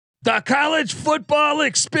The college football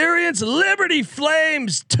experience, Liberty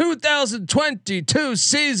Flames 2022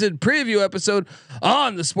 season preview episode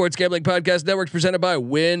on the Sports Gambling Podcast Network, presented by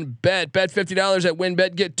WynnBET. Bet $50 at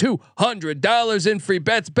WynnBET, get $200 in free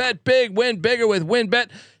bets. Bet big, win bigger with WynnBET.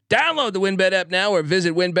 Download the WynnBET app now or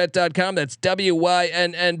visit wynnbet.com. That's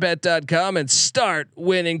WYNNBet.com and start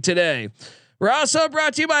winning today. We're also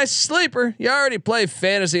brought to you by Sleeper. You already play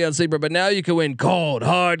fantasy on Sleeper, but now you can win cold,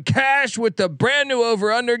 hard cash with the brand new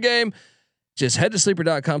over-under game. Just head to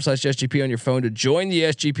sleeper.com/SGP on your phone to join the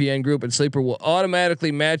SGPN group, and Sleeper will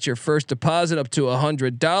automatically match your first deposit up to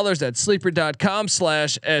 $100. That's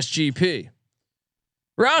sleeper.com/SGP.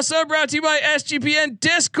 We're also brought to you by SGPN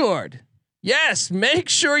Discord. Yes, make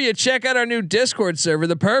sure you check out our new Discord server,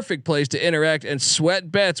 the perfect place to interact and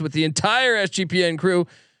sweat bets with the entire SGPN crew.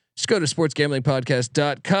 Just go to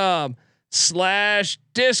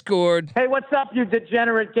sportsgamblingpodcast.com/Discord. Hey, what's up, you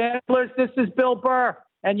degenerate gamblers? This is Bill Burr,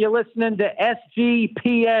 and you're listening to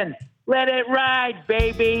SGPN. Let it ride,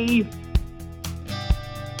 baby.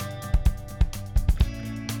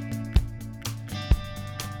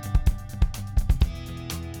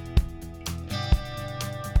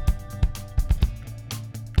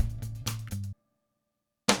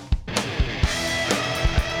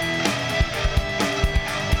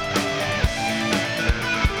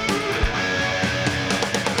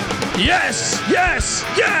 Yes, yes,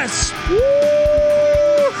 yes. Woo!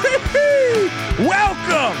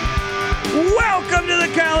 Welcome to the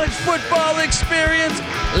college football experience,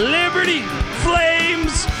 Liberty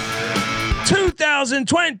Flames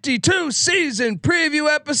 2022 season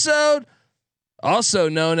preview episode, also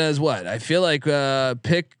known as what? I feel like episode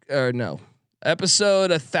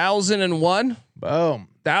 1001. Boom.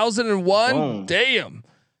 1001. Boom.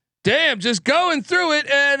 Damn, just going through it.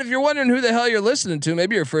 And if you're wondering who the hell you're listening to,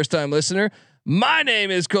 maybe you're a first time listener. My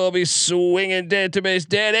name is Colby Swinging Database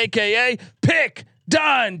Dad, aka Pick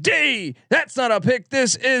Dundee. That's not a pick.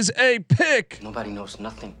 This is a pick. Nobody knows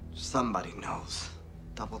nothing. Somebody knows.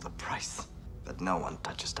 Double the price, but no one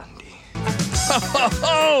touches Dundee.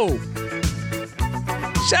 Oh!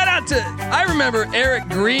 Shout out to, I remember Eric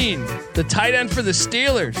Green, the tight end for the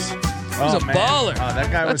Steelers. He was a baller. Oh,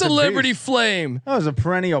 that guy That's was a Liberty beast. Flame. That was a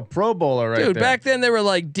perennial Pro Bowler, right Dude, there. back then they were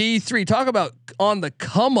like D3. Talk about on the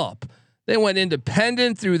come up. They went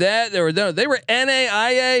independent through that. They were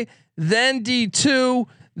NAIA, then D2,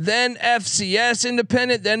 then FCS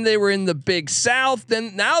independent. Then they were in the Big South.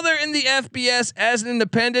 Then now they're in the FBS as an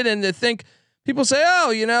independent. And they think people say,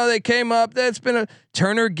 oh, they came up. That's been a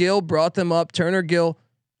Turner Gill brought them up. Turner Gill,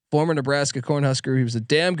 former Nebraska Cornhusker. He was a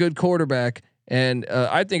damn good quarterback. And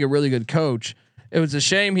I think a really good coach. It was a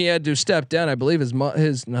shame he had to step down. I believe his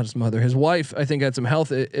wife, I think had some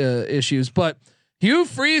health issues. But Hugh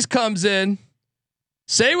Freeze comes in.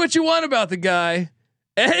 Say what you want about the guy.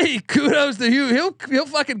 Hey, kudos to Hugh. He'll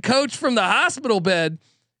fucking coach from the hospital bed.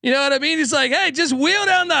 You know what I mean? He's like, hey, just wheel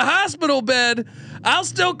down the hospital bed. I'll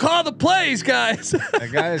still call the plays, guys. That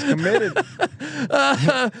guy is committed.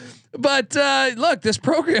 But look, this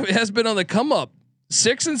program has been on the come up.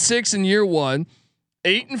 6-6 in year one,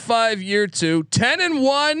 8-5 year two,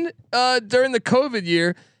 10-1 during the COVID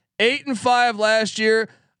year, 8-5 last year.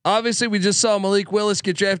 Obviously, we just saw Malik Willis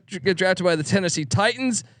get drafted by the Tennessee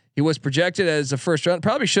Titans. He was projected as a first round.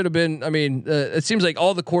 Probably should have been. I mean, it seems like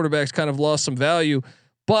all the quarterbacks kind of lost some value,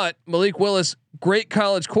 but Malik Willis, great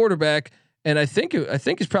college quarterback, and I think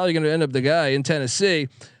he's probably going to end up the guy in Tennessee.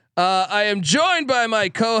 I am joined by my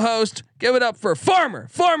co-host. Give it up for former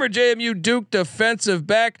JMU Duke defensive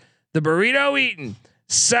back, the burrito eating,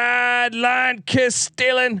 sideline kiss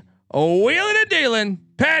stealing, wheeling and dealing,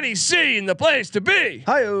 Patty C in the place to be.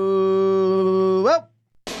 Hi. Well,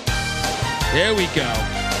 There we go.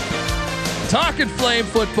 Talking Flame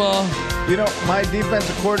football. my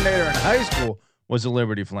defensive coordinator in high school was a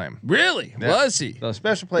Liberty Flame. Really? Yeah. Was he? So a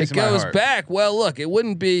special place It in my goes heart. back. Well, look, it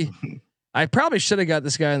wouldn't be. I probably should have got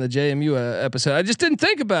this guy in the JMU episode. I just didn't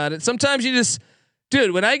think about it. Sometimes you just,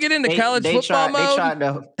 dude. When I get into college football mode,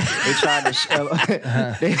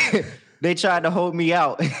 They tried to hold me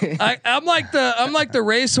out. I'm like the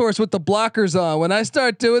racehorse with the blockers on. When I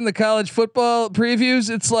start doing the college football previews,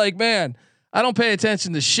 it's like, man, I don't pay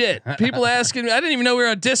attention to shit. People asking me, I didn't even know we were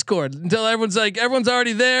on Discord until everyone's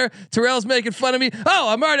already there. Terrell's making fun of me. Oh,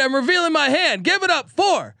 I'm revealing my hand. Give it up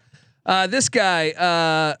for. This guy,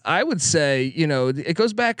 I would say, it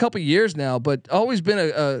goes back a couple years now, but always been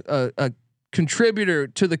a contributor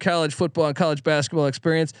to the college football and college basketball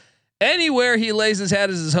experience. anywhere he lays his hat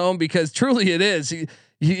is his home, because truly it is.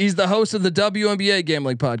 He's the host of the WNBA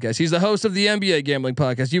gambling podcast. He's the host of the NBA gambling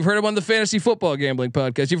podcast. You've heard him on the fantasy football gambling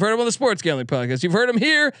podcast. You've heard him on the sports gambling podcast. You've heard him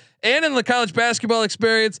here and in the college basketball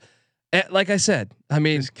experience. And like I said, I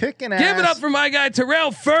mean, He's kicking give ass. it up for my guy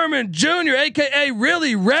Terrell Furman Jr., aka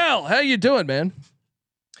Really Rel. How you doing, man?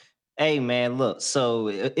 Hey man, look.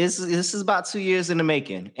 So this is about 2 years in the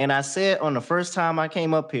making, and I said on the first time I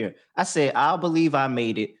came up here, I said I'll believe I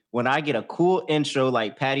made it when I get a cool intro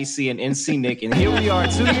like Patty C and NC Nick, and here we are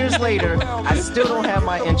 2 years later. I still don't have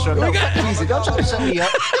my intro. No, cut the music. Don't try to shut me up.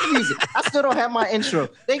 Cut the music. I still don't have my intro.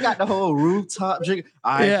 They got the whole rooftop drink,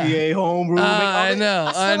 IPA home room. I know.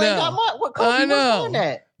 I still ain't got my, what Kobe I know. was doing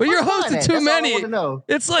that. But you're What's hosting that? too That's all I many. wanna know.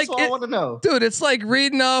 It's like, That's all I want to know. dude, it's like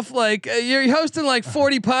reading off like you're hosting like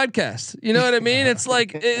 40 podcasts. You know what I mean? It's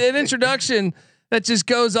like an introduction that just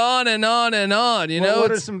goes on and on and on. You know,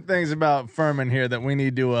 What are some things about Furman here that we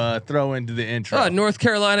need to throw into the intro? North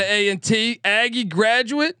Carolina A&T Aggie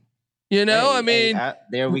graduate. You know, Hey, I mean,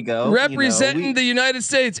 there we go. representing the United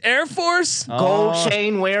States Air Force. gold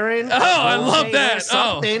chain wearing. Oh, I gold love chain that. wearing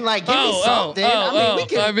Something like give me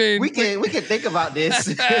something. We can think about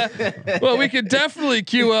this. Well, we could definitely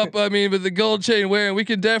queue up. I mean, with the gold chain wearing, we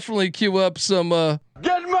could definitely queue up some.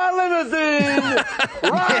 Get in my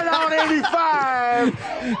limousine. Ride on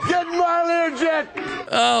 85. Get in my Learjet.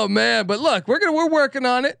 Oh man, but look, we're working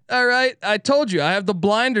on it. All right, I told you I have the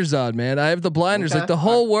blinders on, man. I have the blinders. Okay. Like the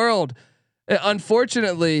whole world.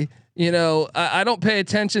 Unfortunately, you know, I don't pay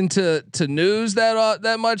attention to news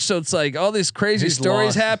that much. So it's like all these crazy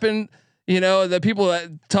stories happen. You know, that people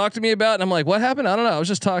talk to me about, and I'm like, what happened? I don't know. I was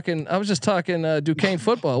just talking Duquesne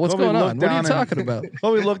football. What's going on? What are you talking about?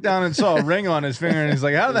 Well, we looked down and saw a ring on his finger, and he's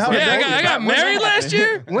like, "How the hell?" Yeah, did I got married last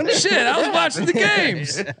year. Shit, I was watching the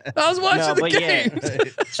games. I was watching the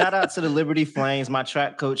games. Shout out to the Liberty Flames. My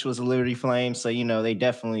track coach was a Liberty Flame, so you know they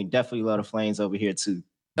definitely love the Flames over here too.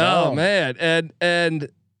 Oh man, and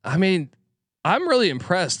I mean, I'm really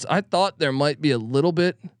impressed. I thought there might be a little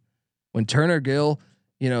bit when Turner Gill,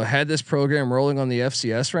 you know, had this program rolling on the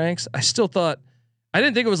FCS ranks. I still thought, I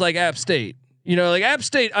didn't think it was like App State. You know, like App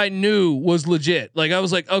State, I knew was legit. Like I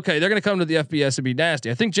was like, okay, they're gonna come to the FBS and be nasty.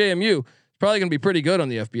 I think JMU is probably gonna be pretty good on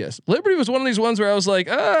the FBS. Liberty was one of these ones where I was like,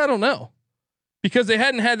 I don't know, because they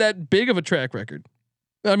hadn't had that big of a track record.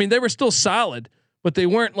 I mean, they were still solid, but they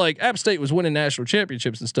weren't like App State was winning national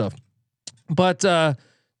championships and stuff. But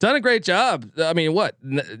done a great job. I mean,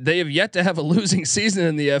 they have yet to have a losing season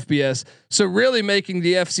in the FBS, so really making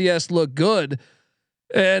the FCS look good.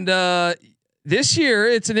 And this year,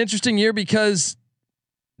 it's an interesting year because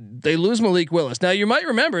they lose Malik Willis. Now, you might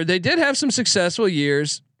remember they did have some successful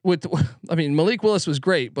years with. I mean, Malik Willis was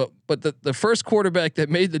great, but the first quarterback that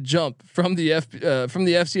made the jump from the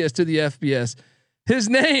FCS to the FBS, his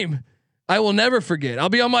name I will never forget. I'll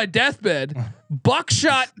be on my deathbed.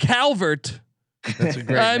 Buckshot Calvert. That's a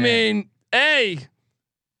great I name. mean,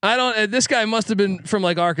 I don't. This guy must have been from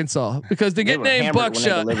like Arkansas, because to get named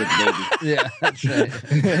Buckshot. Yeah, that's right.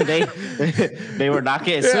 they were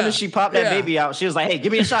knocking. As soon as she popped that baby out, she was like, "Hey,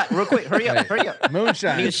 give me a shot real quick. Hurry up, hurry up.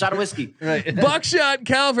 Moonshine. I need a shot of whiskey." Right. Buckshot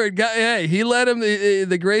Calvert got. Hey, he led him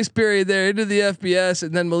the grace period there into the FBS,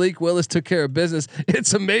 and then Malik Willis took care of business.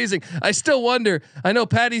 It's amazing. I still wonder. I know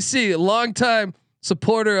Patty C, a longtime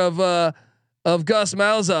supporter of Gus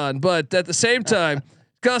Malzahn, but at the same time,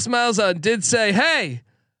 Gus Malzahn did say, "Hey,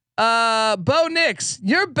 Bo Nix,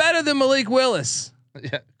 you're better than Malik Willis."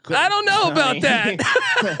 Yeah. I don't know about that.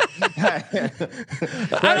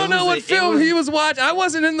 I don't know what film he was watching. I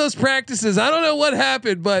wasn't in those practices. I don't know what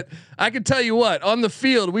happened, but I can tell you what, on the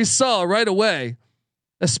field, we saw right away,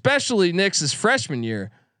 especially Nix's freshman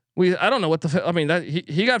year. I don't know what I mean, that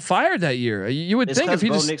he got fired that year. You would think if he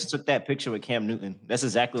Bo just Nix took that picture with Cam Newton. That's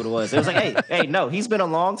exactly what it was. It was like, hey, no, he's been a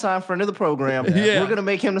long time friend of the program. Yeah. We're gonna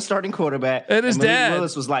make him the starting quarterback. And his Malik dad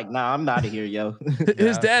Willis was like, "Nah, I'm out of here, yo."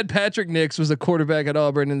 His dad, Patrick Nix, was a quarterback at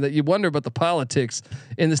Auburn, and that you wonder about the politics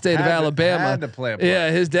in the state of Alabama. Had to play a part.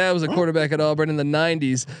 Yeah, his dad was a quarterback at Auburn in the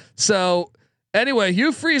 90s. So anyway,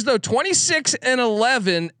 Hugh Freeze though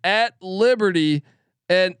 26-11 at Liberty,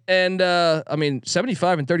 and I mean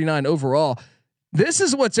 75-39 overall. This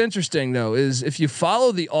is what's interesting though, is if you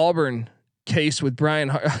follow the Auburn case with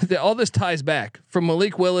Brian, all this ties back from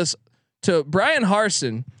Malik Willis to Brian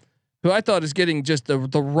Harsin, who I thought is getting just the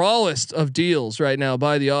rawest of deals right now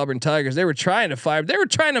by the Auburn Tigers. They were trying to fire. They were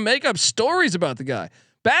trying to make up stories about the guy.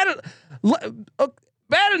 Bad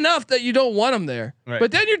enough that you don't want him there, right.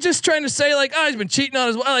 But then you're just trying to say like, oh, he's been cheating on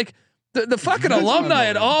his wife. Like the fucking alumni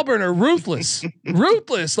at Auburn are ruthless,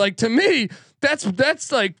 ruthless. Like to me,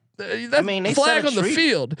 that's like That they flag set a on the tree.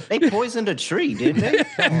 field. They poisoned a tree, didn't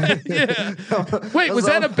they? Yeah. Wait, was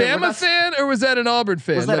that a Bama fan or was that an Auburn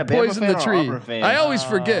fan Was that a Bama poisoned fan the or tree? Auburn fan? I always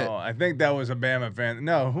forget. Oh, I think that was a Bama fan.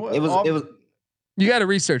 No, It was. You got to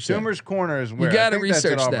research that. Toomer's Corner is where You gotta I think that's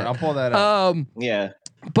at research Auburn. that. I'll pull that up. Yeah.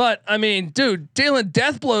 But I mean, dude, dealing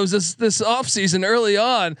death blows this offseason early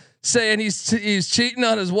on, saying he's cheating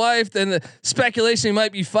on his wife. Then the speculation he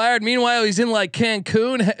might be fired. Meanwhile, he's in like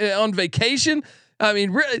Cancun on vacation. I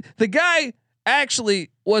mean, really, the guy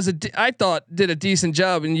actually I thought did a decent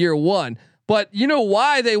job in year one. But you know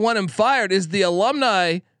why they want him fired is the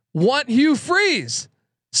alumni want Hugh Freeze.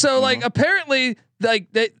 So like apparently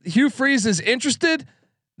Hugh Freeze is interested.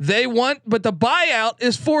 They want, but the buyout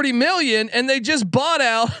is 40 million, and they just bought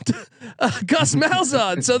out Gus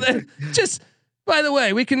Malzahn. So they just, by the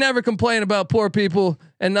way, we can never complain about poor people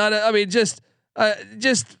and not. I mean, just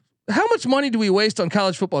how much money do we waste on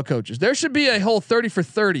college football coaches? There should be a whole 30 for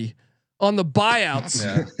 30 on the buyouts.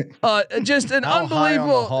 Just an How high on the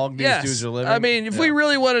unbelievable. hog these Yes, dudes are living? I mean, if we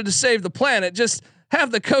really wanted to save the planet, just have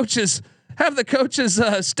the coaches.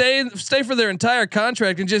 Stay for their entire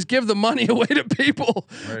contract and just give the money away to people.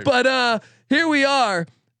 Right. But here we are,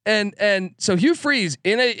 and so Hugh Freeze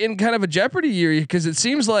in kind of a jeopardy year because it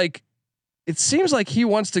seems like he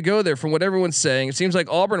wants to go there from what everyone's saying. It seems like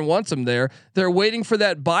Auburn wants him there. They're waiting for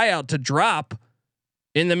that buyout to drop.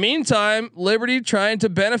 In the meantime, Liberty trying to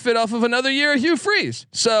benefit off of another year of Hugh Freeze.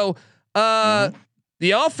 So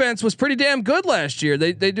the offense was pretty damn good last year.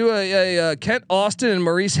 They do a Kent Austin and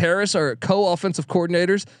Maurice Harris are co-offensive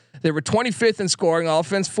coordinators. They were 25th in scoring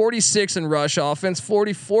offense, 46th in rush offense,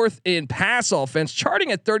 44th in pass offense,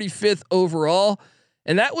 charting at 35th overall.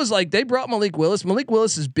 And that was like they brought Malik Willis. Malik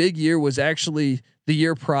Willis's big year was actually the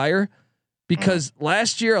year prior because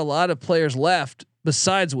last year a lot of players left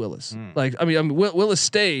besides Willis. Like I mean Willis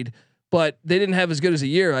stayed, but they didn't have as good as a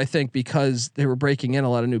year I think because they were breaking in a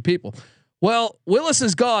lot of new people. Well, Willis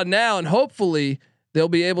is gone now, and hopefully they'll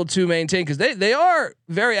be able to maintain because they are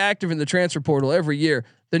very active in the transfer portal every year.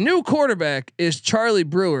 The new quarterback is Charlie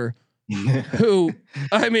Brewer, who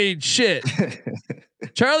I mean, shit.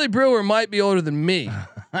 Charlie Brewer might be older than me.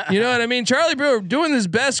 You know what I mean? Charlie Brewer doing his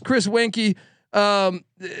best. Chris Weinke.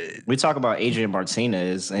 We talk about Adrian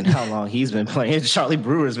Martinez and how long he's been playing. Charlie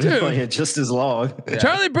Brewer's been playing just as long. Yeah.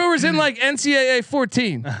 Charlie Brewer's in like NCAA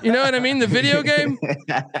 14. You know what I mean? The video game.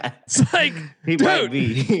 It's like he might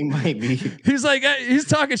be. He's like he's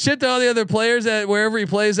talking shit to all the other players at wherever he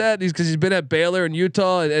plays at. Because he's been at Baylor and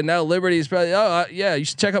Utah and now Liberty. He's probably yeah. You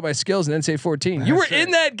should check out my skills in NCAA 14. You were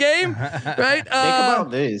in that game, right? Think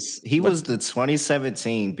about this. He was the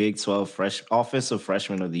 2017 Big 12 offensive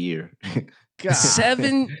freshman of the year. God.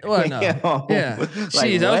 7. Well, no. Yeah.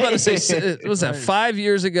 Jeez, I was about to say, was that 5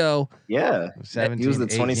 years ago? Yeah. 17, he was the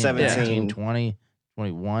 2017, 18, 20,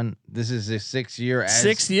 21. This is his 6th year.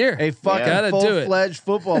 Sixth year. A fucking full-fledged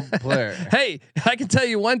football player. Hey, I can tell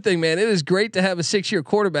you one thing, man. It is great to have a 6-year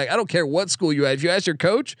quarterback. I don't care what school you at. If you ask your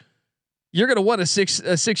coach, you're going to want a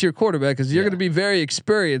 6-year quarterback because you're going to be very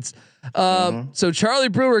experienced. So Charlie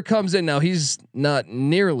Brewer comes in now. He's not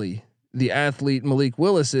nearly the athlete Malik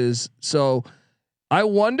Willis is. So I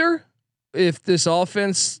wonder if this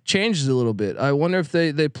offense changes a little bit. I wonder if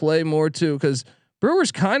they play more too, because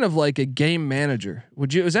Brewer's kind of like a game manager.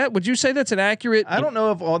 Would you say that's an accurate? I don't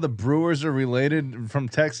know if all the Brewers are related from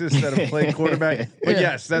Texas that have played quarterback, but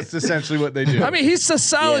yes, that's essentially what they do. I mean, he's a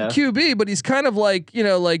solid QB, but he's kind of like,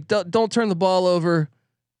 don't turn the ball over.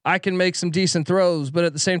 I can make some decent throws, but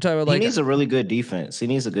at the same time, he needs a really good defense. He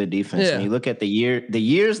needs a good defense. Yeah. When you look at the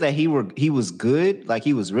years that he was good, like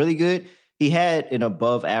he was really good. He had an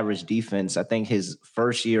above average defense. I think his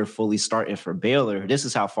first year fully starting for Baylor. This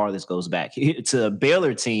is how far this goes back to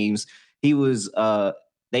Baylor teams. He was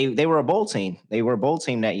they were a bowl team. They were a bowl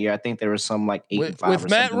team that year. I think there was some like 8-5 with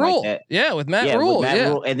Matt Rule. Like yeah, with Matt Rule.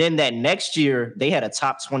 Rule. And then that next year they had a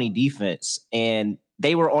top 20 defense and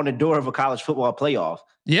they were on the door of a college football playoff.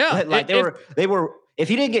 Yeah, like they were. If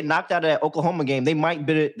he didn't get knocked out of that Oklahoma game, they might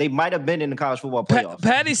have been in the college football playoffs.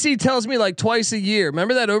 Patty C tells me like twice a year.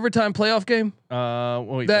 Remember that overtime playoff game? Not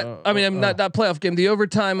playoff game. The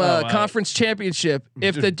overtime conference championship.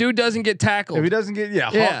 If the dude doesn't get tackled, if he doesn't get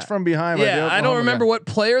hawked from behind. I don't remember what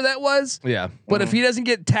player that was. Yeah, but if he doesn't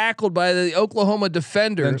get tackled by the Oklahoma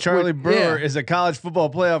defender, then Charlie Brewer is a college football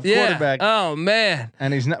playoff quarterback. Oh man,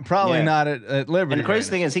 and he's not at Liberty. And the crazy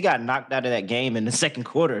thing is, he got knocked out of that game in the second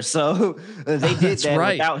quarter. So they did that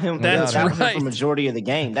without him. That's without right. him for majority of the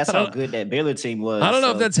game. That's how good that Baylor team was. I don't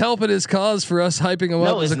know if that's helping his cause for us hyping him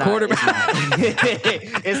up as a quarterback.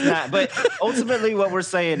 It's not. But ultimately, what we're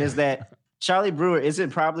saying is that Charlie Brewer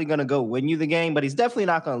isn't probably going to go win you the game, but he's definitely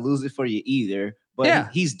not going to lose it for you either. But Yeah.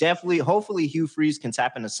 he's definitely, hopefully Hugh Freeze can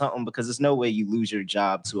tap into something, because there's no way you lose your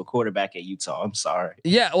job to a quarterback at Utah. I'm sorry.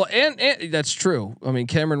 Yeah, well, and that's true. I mean,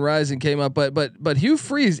 Cameron Rising came up, but Hugh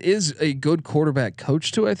Freeze is a good quarterback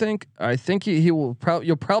coach too. I think he will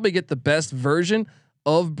you'll probably get the best version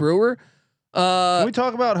of Brewer. Can we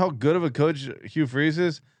talk about how good of a coach Hugh Freeze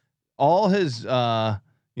is? All his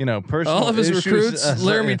personal all of his issues, recruits,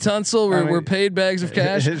 Laramie Tunsil, were paid bags of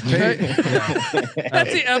cash. His pay,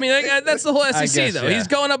 That's the whole SEC guess, though. yeah. He's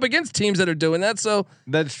going up against teams that are doing that, so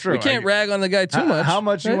that's true. we can't rag on the guy too much. How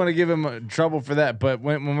much right? you want to give him trouble for that? But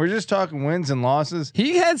when we're just talking wins and losses,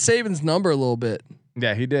 He had Saban's number a little bit.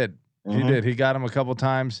 yeah, he did. He did. He got him a couple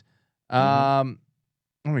times. Let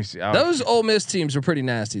me see. Those Ole Miss teams were pretty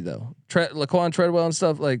nasty though. Laquan Treadwell and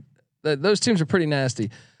stuff like that. Those teams are pretty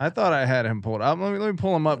nasty. I thought I had him pulled up. Let me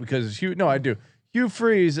pull him up because Hugh. No, I do. Hugh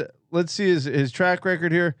Freeze. Let's see his track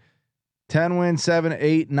record here. 10 wins, 7,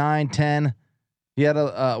 8, 9, 10. He had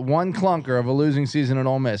a one clunker of a losing season at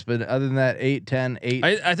Ole Miss, but other than that, 8, 10, 8.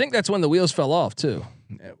 I think that's when the wheels fell off too.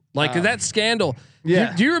 Like that scandal.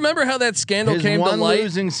 Yeah. Do you remember how that scandal His came to one light?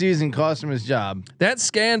 losing season cost him his job. That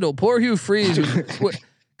scandal, poor Hugh Freeze,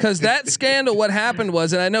 because that scandal, what happened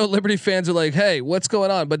was, and I know Liberty fans are like, "Hey, what's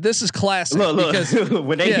going on?" But this is classic. Look, because,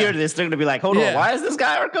 when they hear this, they're gonna be like, "Hold on, why is this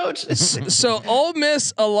guy our coach?" So Ole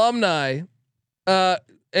Miss alumni, and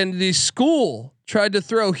the school tried to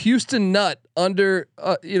throw Houston Nutt under,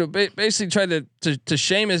 basically tried to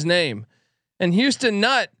shame his name, and Houston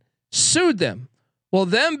Nutt sued them. Well,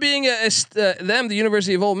 them being the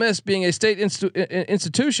University of Ole Miss being a state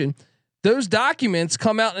institution, those documents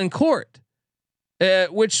come out in court,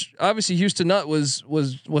 which obviously Houston Nutt was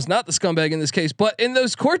not the scumbag in this case, but in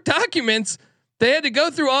those court documents, they had to go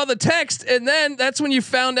through all the text, and then that's when you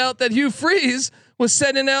found out that Hugh Freeze was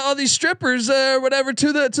sending out all these strippers or whatever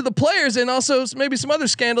to the players, and also maybe some other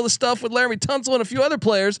scandalous stuff with Laramie Tunsil and a few other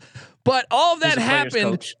players. But all of that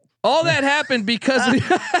happened. All that happened because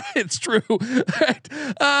it's true. Right?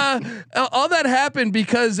 All that happened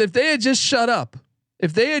because if they had just shut up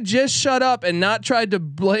and not tried to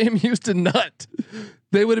blame Houston Nutt,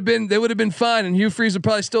 they would have been fine, and Hugh Freeze would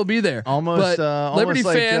probably still be there. Almost Liberty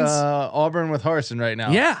like, fans, Auburn with Harsin right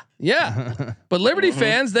now. Yeah. But Liberty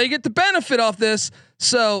fans, they get the benefit off this.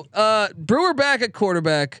 So Brewer back at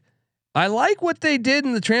quarterback. I like what they did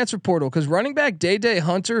in the transfer portal because running back Day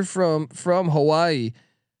Hunter from Hawaii.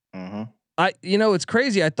 It's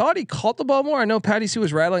crazy. I thought he caught the ball more. I know Patty C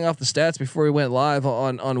was rattling off the stats before he went live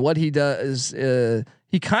on what he does.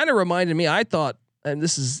 He kind of reminded me. I thought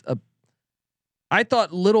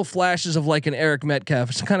little flashes of like an Eric Metcalf.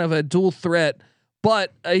 It's kind of a dual threat,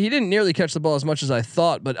 but he didn't nearly catch the ball as much as I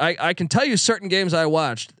thought. But I can tell you certain games I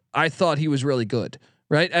watched, I thought he was really good.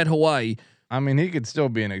 Right at Hawaii. I mean, he could still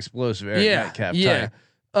be an explosive Eric Metcalf type.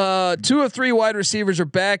 2 of 3 wide receivers are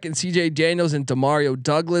back in CJ Daniels and Demario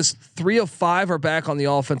Douglas. 3 of 5 are back on the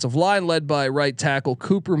offensive line, led by right tackle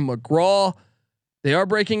Cooper McGraw. They are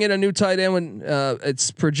breaking in a new tight end when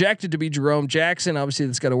it's projected to be Jerome Jackson. Obviously,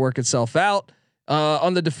 that's got to work itself out.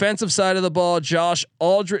 On the defensive side of the ball, Josh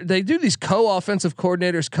Aldridge. They do these co-offensive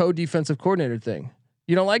coordinators, co-defensive coordinator thing.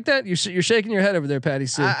 You don't like that? You're shaking your head over there, Patty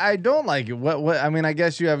C. I don't like it. What? I mean, I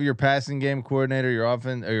guess you have your passing game coordinator, your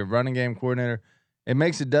offense, or your running game coordinator. It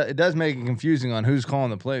makes it. It does make it confusing on who's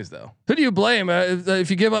calling the plays, though. Who do you blame? If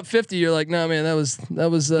you give up 50, you're like, no, man, that was.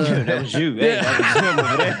 That was you. Hey, Yeah. that was him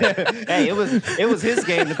over there. Hey, it was his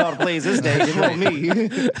game to call the plays this day. It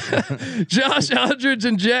wasn't me. Josh Aldridge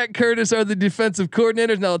and Jack Curtis are the defensive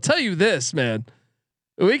coordinators. Now I'll tell you this, man.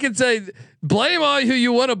 We can say blame all who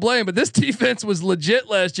you want to blame, but this defense was legit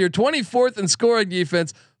last year. 24th in scoring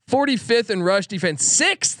defense, 45th in rush defense,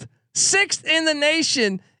 sixth in the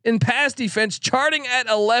nation in pass defense, charting at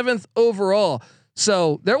 11th overall.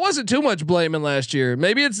 So there wasn't too much blaming last year.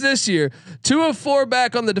 Maybe it's this year. 2 of 4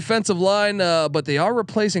 back on the defensive line, but they are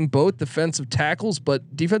replacing both defensive tackles.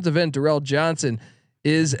 But defensive end Darrell Johnson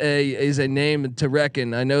is a name to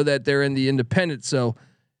reckon. I know that they're in the independent, so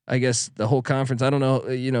I guess the whole conference. I don't know.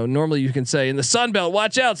 Normally you can say in the Sun Belt,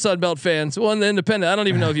 watch out, Sun Belt fans. Well, in the independent, I don't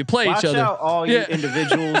even know if you play each other. Watch out, all you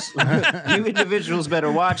individuals. You individuals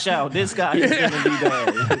better watch out. This guy is going to be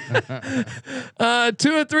bad.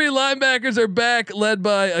 2 of 3 linebackers are back, led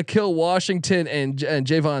by Akil Washington and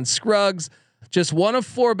Javon Scruggs. Just 1 of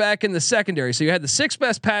 4 back in the secondary. So you had the 6th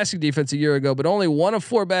best passing defense a year ago, but only 1 of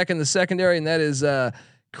 4 back in the secondary, and that is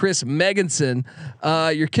Chris Meganson.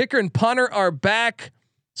 Your kicker and punter are back.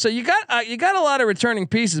 So you got a lot of returning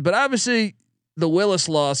pieces, but obviously the Willis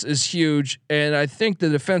loss is huge, and I think the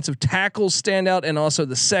defensive tackles stand out, and also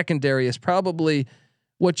the secondary is probably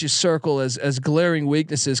what you circle as glaring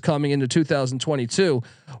weaknesses coming into 2022.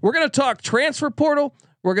 We're going to talk transfer portal.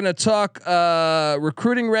 We're going to talk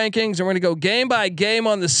recruiting rankings, and we're going to go game by game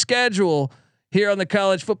on the schedule here on the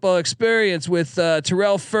College Football Experience with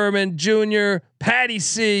Terrell Furman Jr., Patty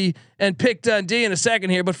C, and Pick Dundee in a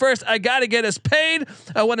second here. But first, I got to get us paid.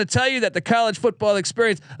 I want to tell you that the College Football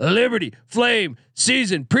Experience Liberty Flame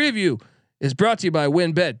season preview is brought to you by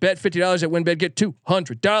WynnBET. Bet $50 at WynnBET. Get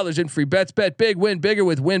 $200 in free bets. Bet big, win bigger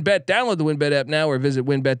with WynnBET. Download the WynnBET app now or visit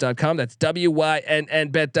wynnbet.com. That's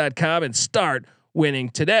WYNNBet.com and start winning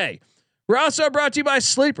today. We're also brought to you by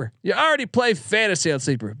Sleeper. You already play fantasy on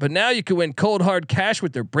Sleeper, but now you can win cold hard cash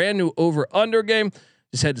with their brand new over under game.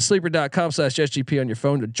 Just head to sleeper.com/SGP on your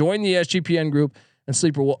phone to join the SGPN group, and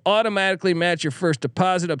Sleeper will automatically match your first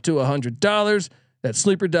deposit up to $100. That's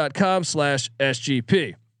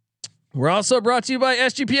sleeper.com/SGP. We're also brought to you by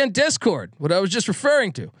SGPN Discord, what I was just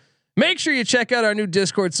referring to. Make sure you check out our new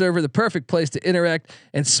Discord server, the perfect place to interact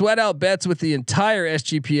and sweat out bets with the entire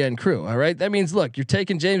SGPN crew. All right. That means, look, you're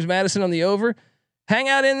taking James Madison on the over, hang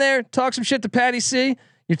out in there, talk some shit to Patty C.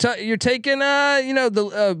 You're taking,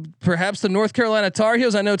 perhaps the North Carolina Tar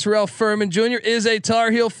Heels. I know Terrell Furman Jr. is a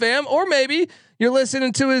Tar Heel fan, or maybe you're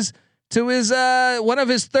listening to his one of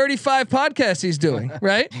his 35 podcasts he's doing,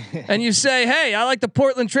 right? And you say, hey, I like the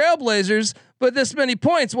Portland Trailblazers, but this many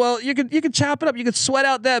points. Well, you could chop it up. You could sweat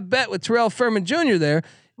out that bet with Terrell Furman Jr. there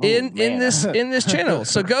in this channel.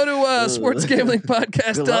 So go to Sports Gambling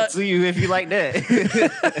Podcast. Good luck to you if you like that.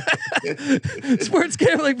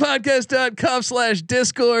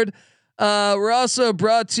 SportsGamblingPodcast.com/Discord. We're also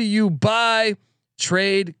brought to you by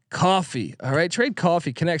Trade Coffee. All right. Trade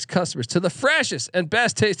Coffee connects customers to the freshest and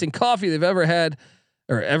best tasting coffee they've ever had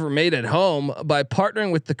or ever made at home by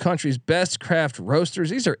partnering with the country's best craft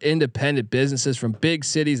roasters. These are independent businesses from big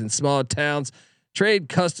cities and small towns. Trade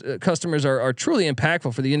customers are truly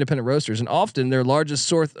impactful for the independent roasters and often their largest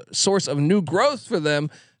source of new growth for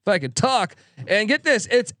them. If I could talk, and get this,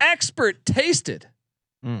 it's expert tasted.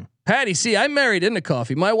 Patty, see, I married into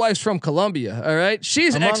coffee. My wife's from Colombia. All right,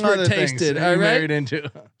 she's Among expert tasted. All right, married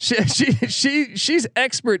into. She's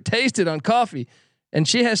expert tasted on coffee, and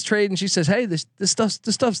she has Trade, and she says, "Hey, this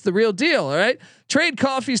stuff's the real deal." All right, Trade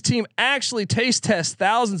Coffee's team actually taste tests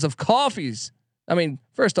thousands of coffees. I mean,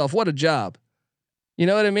 first off, what a job. You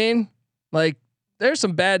know what I mean? Like, there's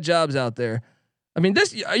some bad jobs out there. I mean,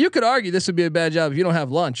 you could argue this would be a bad job if you don't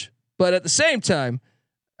have lunch, but at the same time,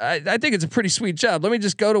 I think it's a pretty sweet job. Let me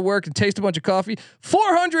just go to work and taste a bunch of coffee.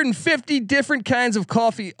 450 different kinds of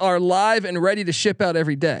coffee are live and ready to ship out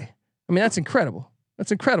every day. I mean, that's incredible.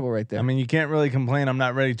 That's incredible right there. I mean, you can't really complain. I'm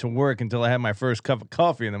not ready to work until I have my first cup of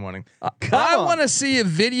coffee in the morning. I want to see a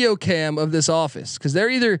video cam of this office because they're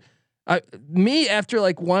either me after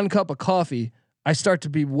like one cup of coffee, I start to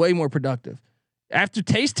be way more productive. After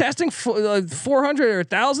taste testing 400 or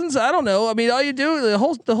thousands, I don't know. I mean, all you do, the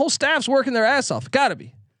whole staff's working their ass off. Gotta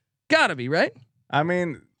be, right? I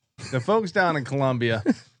mean, the folks down in Columbia.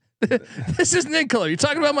 This isn't in color. You're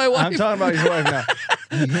talking about my wife. I'm talking about your wife now.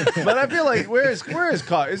 But I feel like where is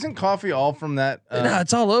coffee? Isn't coffee all from that? No,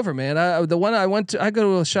 it's all over, man. The one I went to, I go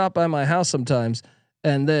to a shop by my house sometimes,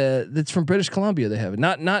 and it's from British Columbia. They have it,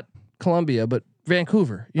 not Columbia, but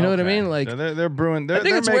Vancouver. You know what I mean? Like so they're brewing. I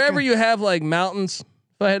think it's wherever you have like mountains.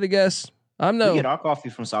 If I had to guess, We get our coffee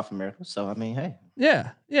from South America, so I mean, hey.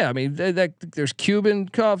 Yeah. I mean, there's Cuban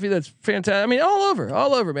coffee that's fantastic. I mean,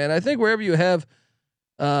 all over, man. I think wherever you have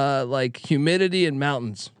like humidity and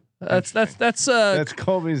mountains. That's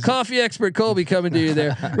Colby's coffee expert Colby coming to you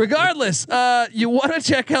there. Regardless, you want to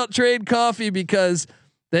check out Trade Coffee because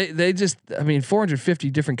they just, I mean,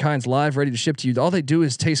 450 different kinds live ready to ship to you. All they do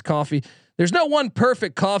is taste coffee. There's no one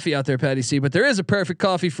perfect coffee out there, Patty C, but there is a perfect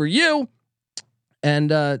coffee for you.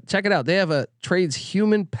 And check it out. They have a Trade's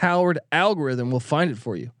human-powered algorithm. We'll find it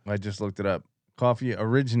for you. I just looked it up. Coffee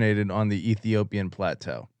originated on the Ethiopian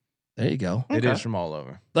plateau. There you go. It is from all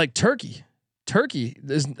over. Like Turkey. Turkey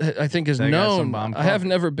is, I think, is They got some known. bomb I have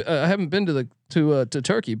never. I haven't been to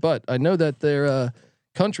Turkey, but I know that their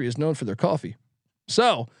country is known for their coffee.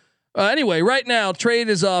 So anyway, right now Trade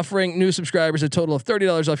is offering new subscribers a total of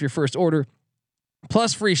 $30 off your first order,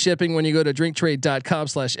 plus free shipping when you go to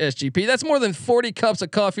drinktrade.com/SGP. That's more than 40 cups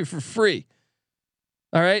of coffee for free.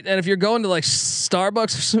 All right, and if you're going to like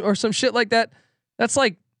Starbucks or some shit like that, that's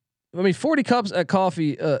like, I mean, 40 cups of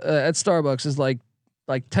coffee at Starbucks is like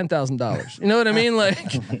 $10,000. You know what I mean? Like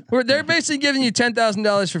they're basically giving you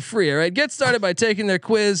 $10,000 for free. All right. Get started by taking their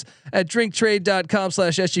quiz at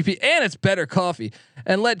drinktrade.com/SGP, and it's better coffee.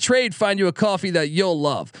 And let Trade find you a coffee that you'll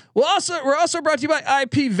love. We're also brought to you by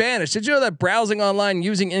IP Vanish. Did you know that browsing online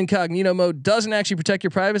using incognito mode doesn't actually protect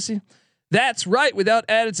your privacy? That's right. Without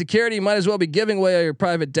added security, you might as well be giving away all your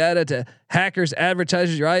private data to hackers,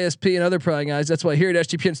 advertisers, your ISP, and other prying eyes. That's why here at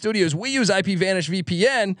SGPN Studios, we use IPVanish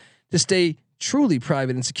VPN to stay truly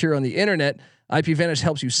private and secure on the internet. IPVanish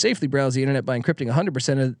helps you safely browse the internet by encrypting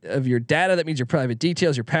 100% of your data. That means your private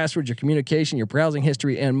details, your passwords, your communication, your browsing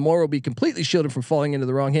history, and more will be completely shielded from falling into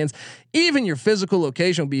the wrong hands. Even your physical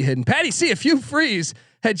location will be hidden. Patty C, if Hugh Freeze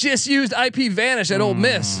had just used IPVanish at Ole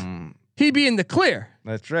Miss, he'd be in the clear.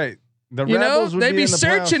 That's right. The You know, Rebels would they'd be in the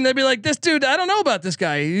searching. playoffs. They'd be like, "This dude, I don't know about this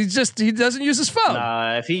guy. He doesn't use his phone."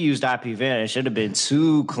 If he used IPVanish, it should have been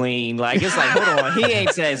too clean. Like it's like, hold on, he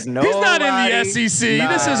ain't says no. He's not in the SEC.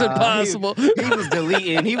 This isn't possible.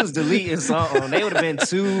 He was deleting something. They would have been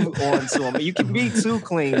too on to him. You can be too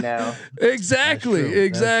clean now. Exactly, That's true.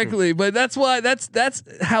 exactly. But that's why that's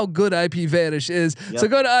how good IPVanish is. Yep. So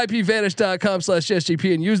go to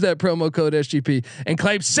IPVanish.com/SGP and use that promo code SGP and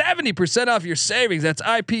claim 70% off your savings. That's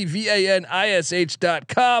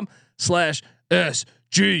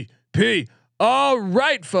IPVanish.com/SGP. All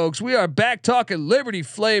right, folks, we are back talking Liberty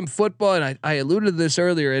Flame football, and I alluded to this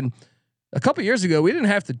earlier. And a couple years ago, we didn't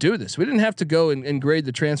have to do this. We didn't have to go and grade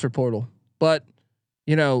the transfer portal, but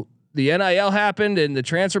you know, the NIL happened and the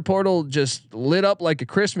transfer portal just lit up like a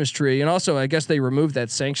Christmas tree. And also, I guess they removed that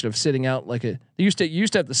sanction of sitting out like you used to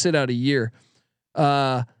have to sit out a year.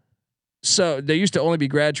 So they used to only be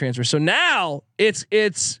grad transfers. So now it's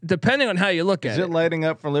depending on how you look at it. Is it lighting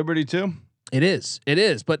up for Liberty too? It is,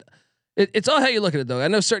 but it's all how you look at it though. I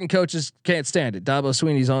know certain coaches can't stand it. Dabo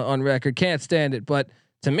Sweeney's on record, can't stand it. But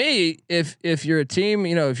to me, if you're a team,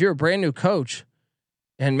 you know, if you're a brand new coach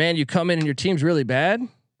and man, you come in and your team's really bad,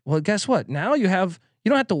 well, guess what? Now you don't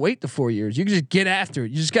have to wait the 4 years. You can just get after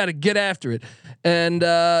it. You just got to get after it. And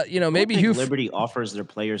you know, maybe Liberty offers their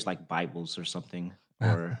players like Bibles or something.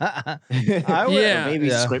 Or I would, Yeah. maybe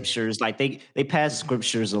scriptures, like they pass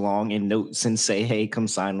scriptures along in notes and say, "Hey, come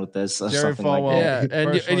sign with us," or Jerry something Falwell. like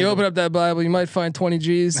that. yeah, and you open up that Bible, you might find 20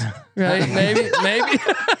 G's, right? Maybe,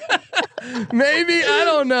 maybe. I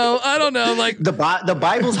don't know. Like, The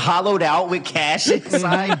Bible's hollowed out with cash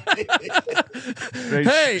inside. hey,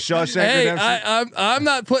 Shawshank hey, Redemption. I'm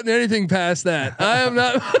not putting anything past that. I am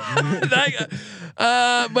not.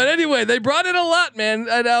 But anyway, they brought in a lot, man,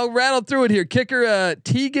 and I'll rattle through it here. Kicker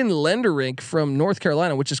Tegan Lenderink from North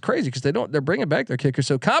Carolina, which is crazy because they're bringing back their kicker.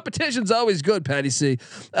 So competition's always good, Patty C.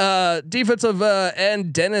 Defensive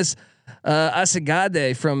end Dennis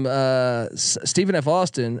Asagade from Stephen F.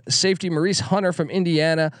 Austin. Safety Maurice Hunter from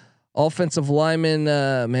Indiana. Offensive lineman,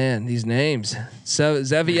 man, these names. So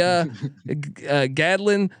Zavia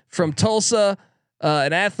Gadlin from Tulsa.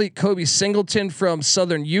 An athlete, Kobe Singleton from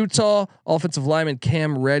Southern Utah. Offensive lineman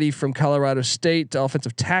Cam Reddy from Colorado State.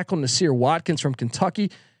 Offensive tackle Nasir Watkins from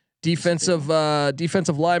Kentucky. Defensive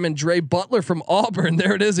lineman Dre Butler from Auburn.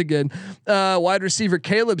 There it is again. Wide receiver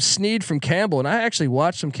Caleb Sneed from Campbell. And I actually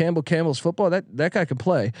watched some Campbell's football. That guy can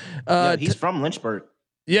play. Yeah, he's from Lynchburg.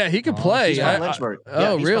 Yeah, he can play. He's from Lynchburg.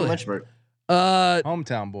 Oh, he's really? From Lynchburg.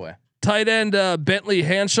 Hometown boy. Tight end Bentley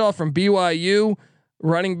Hanshaw from BYU.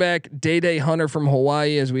 Running back Day Hunter from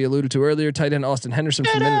Hawaii, as we alluded to earlier. Tight end Austin Henderson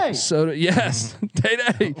from Minnesota. Yes,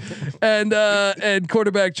 Day. And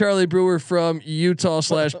quarterback Charlie Brewer from Utah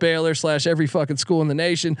 / Baylor / every fucking school in the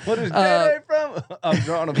nation. What is Day from? I'm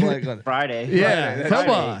drawing a blank on it. Friday. Yeah, come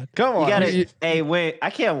on. Come on. You gotta, hey, wait! I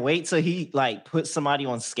can't wait till he like put somebody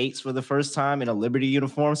on skates for the first time in a Liberty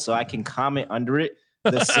uniform, so I can comment under it.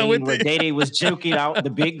 The scene where Day was joking out the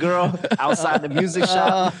big girl outside the music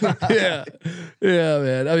shop. yeah,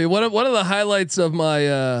 man. I mean, one of the highlights of my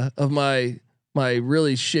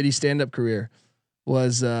really shitty stand up career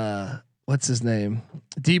was what's his name?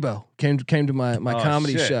 Debo came to my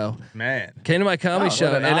comedy show. Man, Came to my comedy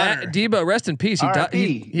show, what an and honor. Debo, rest in peace. He died.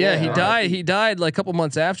 R.I.P. He Yeah, died. He died like a couple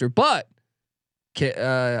months after, but.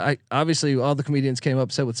 I obviously all the comedians came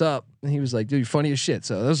up, said what's up, and he was like, "Dude, you're funny as shit."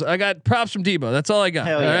 So I got props from Debo. That's all I got.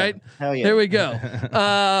 Hell all yeah. right, Hell yeah. there we go.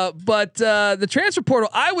 But the transfer portal,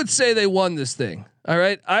 I would say they won this thing. All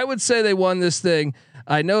right, I would say they won this thing.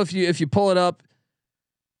 I know if you pull it up,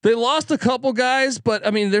 they lost a couple guys, but I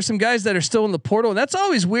mean, there's some guys that are still in the portal, and that's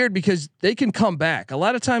always weird because they can come back. A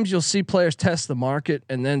lot of times you'll see players test the market,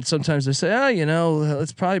 and then sometimes they say,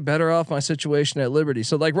 it's probably better off my situation at Liberty.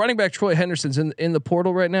 So like running back Troy Henderson's in the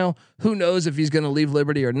portal right now. Who knows if he's going to leave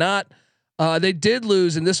Liberty or not? They did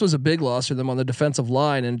lose, and this was a big loss for them on the defensive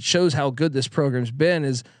line, and it shows how good this program's been.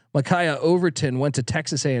 Is Micaiah Overton went to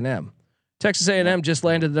Texas A&M. Texas A&M just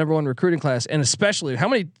landed the #1 recruiting class, and especially how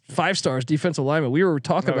many 5-stars defensive linemen. We were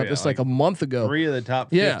talking about this like a month ago. 3 of the top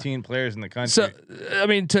 15 players in the country. So I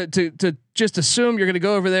mean, to just assume you're going to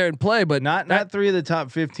go over there and play, but not 3 of the top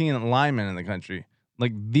 15 linemen in the country.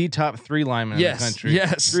 like the top 3 linemen in the country.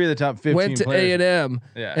 Yes. 3 of the top 15 Went to players. A&M,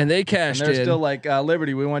 Yeah. and they And cashed they're in. still like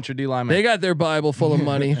Liberty. We want your D lineman. They got their Bible full of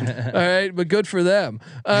money. All right, but good for them.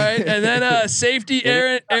 All right, and then safety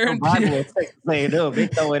Aaron Pierre. They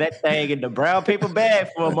throwing that thing in the brown paper bag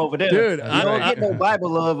for them over there. Dude, you don't get no Bible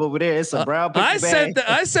love over there. It's a brown paper bag.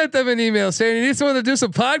 I sent them an email saying you need someone to do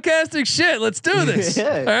some podcasting shit. Let's do this.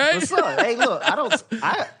 Yeah. All right. What's up? Hey, look, I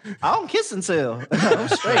don't kiss and tell. I'm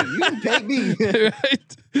straight. You can pay me.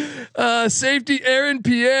 Right. Safety Aaron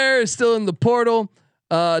Pierre is still in the portal.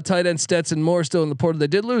 Tight end Stetson Moore still in the portal. They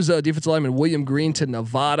did lose defensive lineman William Green to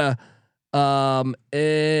Nevada.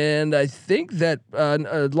 And I think that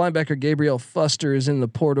linebacker Gabriel Fuster is in the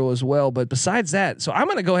portal as well. But besides that, so I'm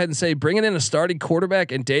going to go ahead and say bringing in a starting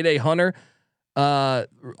quarterback and Day Hunter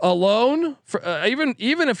alone for even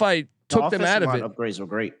if I took them out of it. Upgrades were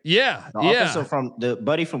great. Yeah, The offensive from the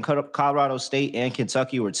buddy from Colorado State and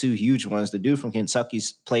Kentucky were 2 huge ones. The dude from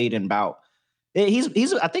Kentucky's played in about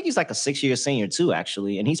he's I think he's like a 6-year senior too,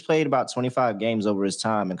 actually, and he's played about 25 games over his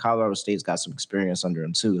time. And Colorado State's got some experience under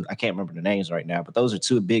him too. I can't remember the names right now, but those are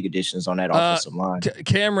 2 big additions on that offensive line.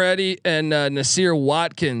 Cam Reddy and Nasir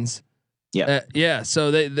Watkins. Yeah, yeah.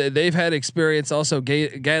 So they've had experience. Also,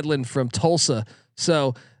 Gadlin from Tulsa.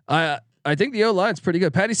 So I think the O line's pretty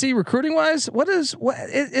good. Patty C, recruiting wise, is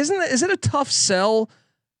it a tough sell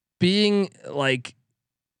being like,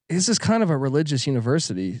 this is kind of a religious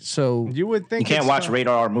university. So you would think you can't watch rated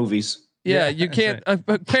R movies. Yeah, you can't.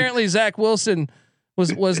 Apparently Zach Wilson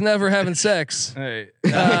was never having sex. Hey.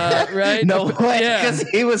 Right? No way. Because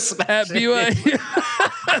he was at BYU. He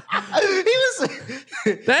was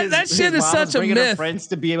that shit is such a myth. Friends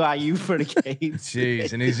to BYU for the game.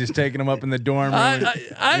 Jeez, and he's just taking them up in the dorm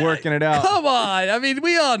room, working it out. Come on, I mean,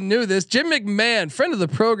 we all knew this. Jim McMahon, friend of the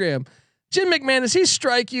program. Jim McMahon, does he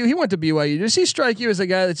strike you? He went to BYU. Does he strike you as a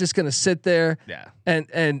guy that's just going to sit there,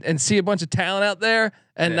 and see a bunch of talent out there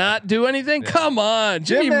and not do anything? Come on,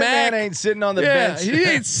 Jimmy Mack ain't sitting on the bench.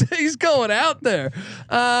 He's going out there.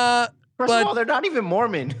 First of all, they're not even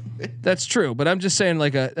Mormon. That's true, but I'm just saying,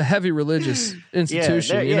 like a heavy religious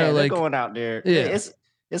institution. They're going out there. Yeah,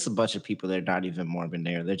 it's a bunch of people that are not even Mormon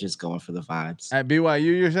there. They're just going for the vibes. At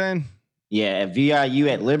BYU, you're saying? Yeah, at VIU,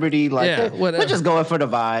 at Liberty, they're just going for the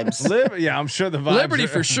vibes. I'm sure the vibes. Liberty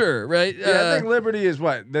for sure, right? Yeah, I think Liberty is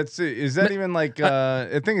what? Is that even like?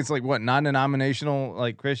 I think it's like what, non-denominational,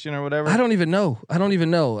 like Christian or whatever. I don't even know. I don't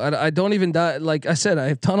even like I said, I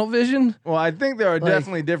have tunnel vision. Well, I think there are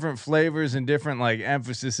definitely different flavors and different like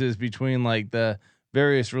emphases between like the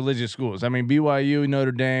various religious schools. I mean, BYU,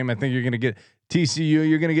 Notre Dame. I think you're gonna get TCU.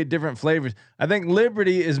 You're gonna get different flavors. I think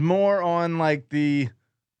Liberty is more on like the.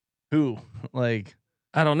 Who? Like,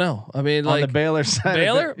 I don't know. I mean, on like the Baylor side.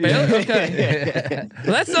 Baylor? Okay. Well,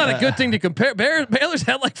 that's not a good thing to compare. Baylor's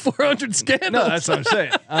had like 400 scandals. No, that's what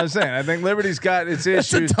I'm saying. I think Liberty's got its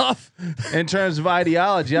issues tough in terms of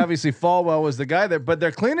ideology. Obviously, Falwell was the guy there, but they're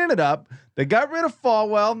cleaning it up. They got rid of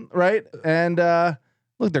Falwell, right? And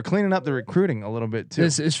look, they're cleaning up the recruiting a little bit too.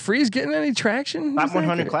 Is Freeze getting any traction? Top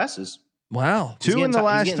 100 classes. Wow, 2 in the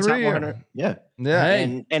last 3 years. Yeah.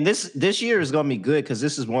 Hey. And this year is going to be good because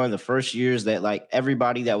this is one of the first years that like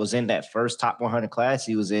everybody that was in that first top 100 class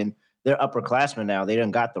he was in, they're upperclassmen now. They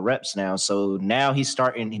done got the reps now, so now he's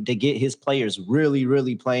starting to get his players really,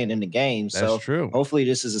 really playing in the game. That's true. Hopefully,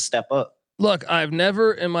 this is a step up. Look, I've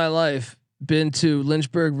never in my life been to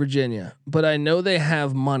Lynchburg, Virginia, but I know they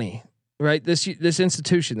have money. Right, this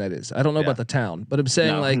institution that is. I don't know about the town, but I'm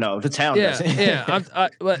saying the town. Yeah.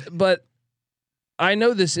 But I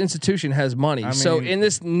know this institution has money. So in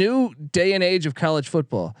this new day and age of college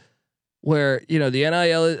football, where the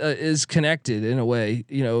NIL is connected in a way,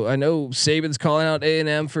 I know Saban's calling out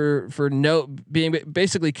A&M for being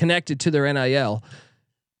basically connected to their NIL.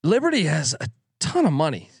 Liberty has a ton of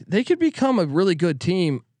money. They could become a really good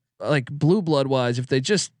team, like blue blood wise, if they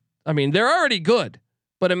just. I mean, they're already good,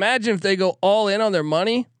 but imagine if they go all in on their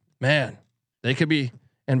money, man. They could be.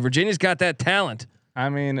 And Virginia's got that talent. I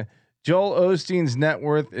mean. Joel Osteen's net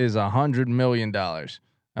worth is $100 million.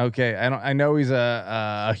 Okay, I know he's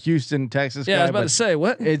a Houston, Texas guy. Yeah, I was about to say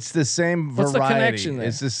what. It's the same variety. What's the connection there?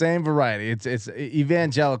 It's the same variety. It's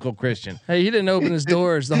evangelical Christian. Hey, he didn't open his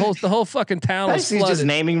doors. The whole fucking town was flooded. Just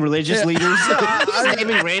naming religious leaders. Just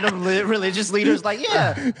naming random religious leaders. Like,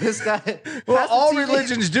 this guy. Well, all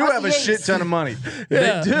religions do have a shit ton of money.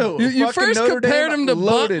 Yeah. They do. You first compared him to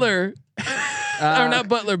Butler. Or not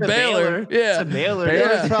Butler, Baylor. Yeah, Baylor.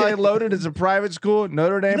 Baylor's probably loaded as a private school.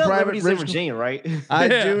 Notre Dame private. Liberty's in Virginia, right? I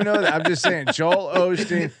do know that. I'm just saying, Joel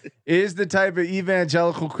Osteen is the type of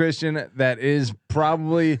evangelical Christian that is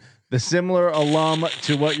probably the similar alum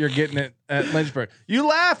to what you're getting at Lynchburg. You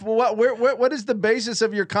laugh. Well, what is the basis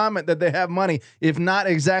of your comment that they have money, if not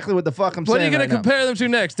exactly what the fuck I'm saying? What are you going to compare them to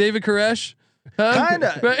next? David Koresh?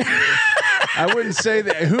 Kinda. Right? I wouldn't say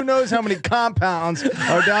that. Who knows how many compounds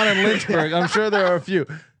are down in Lynchburg? I'm sure there are a few.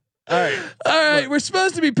 All right. We're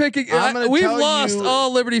supposed to be picking. We've lost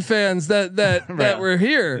all Liberty fans that that were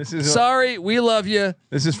here. Sorry, we love you.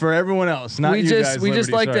 This is for everyone else, not you guys. We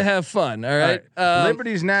just like to have fun. All right.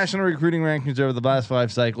 Liberty's national recruiting rankings over the last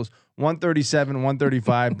 5 cycles: 137,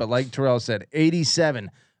 135, but like Terrell said, 87,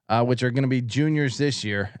 which are going to be juniors this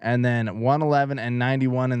year, and then 111 and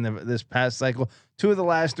 91 in this past cycle. 2 of the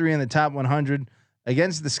last 3 in the top 100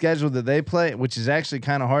 against the schedule that they play, which is actually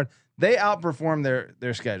kind of hard. They outperform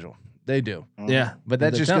their schedule. They do. Yeah. But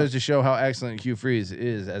that just goes to show how excellent Hugh Freeze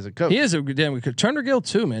is as a coach. He is a damn good. Turner Gill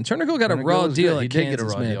too, man. Turner Gill got a raw deal. He did get a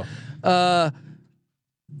raw deal.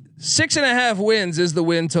 6.5 wins is the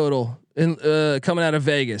win total in coming out of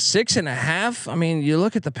Vegas. 6.5. I mean, you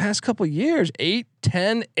look at the past couple years, 8,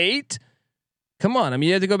 10, 8. Come on. I mean,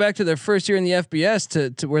 you had to go back to their first year in the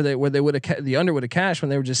FBS to where they would have the under would have cashed when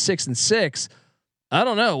they were just 6-6. I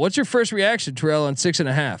don't know. What's your first reaction, Terrell, on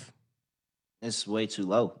 6.5? It's way too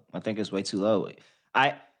low. I think it's way too low.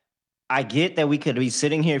 I get that we could be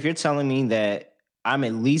sitting here. If you're telling me that I'm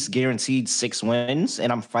at least guaranteed 6 wins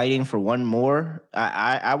and I'm fighting for one more,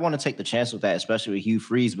 I want to take the chance with that, especially with Hugh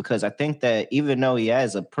Freeze, because I think that even though he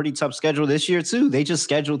has a pretty tough schedule this year too, they just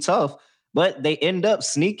schedule tough, but they end up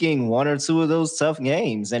sneaking 1 or 2 of those tough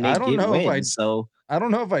games and they get wins. So I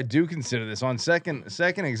don't know if I do consider this on second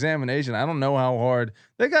examination. I don't know how hard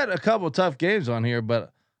they got. A couple tough games on here,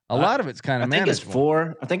 but a lot of it's kind of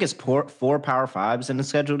manageable. I think it's 4 Power 5s in the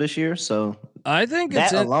schedule this year. So I think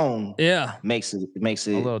that alone, makes it a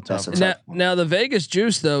little tough. Now the Vegas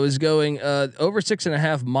juice though is going over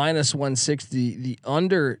 6.5 minus 160, the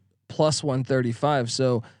under plus 135.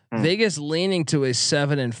 So Vegas leaning to a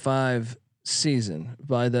 7-5 season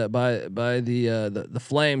by the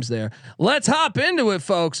Flames there. Let's hop into it,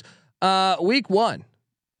 folks. Week 1,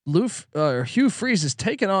 Hugh Freeze is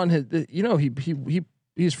taking on his.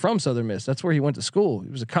 He's from Southern Miss. That's where he went to school. He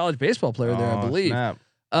was a college baseball player there, I believe.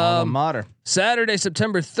 Mater. Saturday,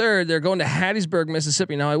 September 3rd, they're going to Hattiesburg,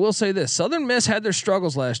 Mississippi. Now, I will say this: Southern Miss had their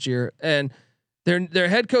struggles last year, and their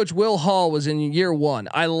head coach Will Hall was in year 1.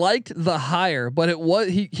 I liked the hire, but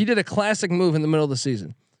he did a classic move in the middle of the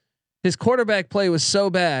season. His quarterback play was so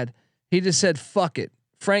bad, he just said, "Fuck it,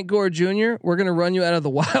 Frank Gore Jr. We're going to run you out of the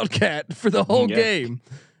Wildcat for the whole game."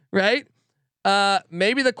 Right?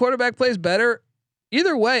 Maybe the quarterback plays better.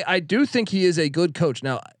 Either way, I do think he is a good coach.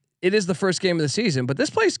 Now, it is the first game of the season, but this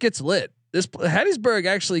place gets lit. This Hattiesburg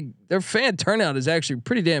actually, their fan turnout is actually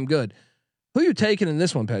pretty damn good. Who are you taking in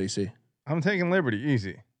this one, Patty C? I'm taking Liberty.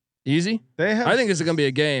 Easy. I think this is going to be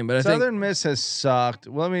a game, but Southern Miss has sucked.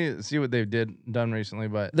 Well, let me see what they've done recently,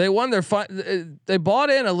 but they won their they bought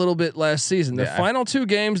in a little bit last season. The final 2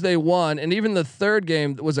 games they won, and even the third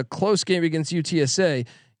game was a close game against UTSA.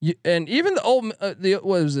 And even the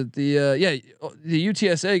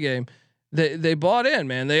UTSA game, they bought in,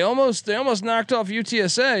 man. They almost knocked off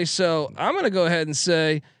UTSA. So I'm gonna go ahead and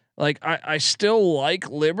say, like, I still like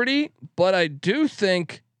Liberty, but I do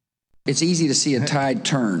think it's easy to see a tide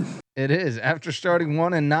turn. It is. After starting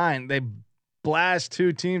 1-9, they blast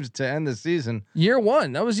 2 teams to end the season. Year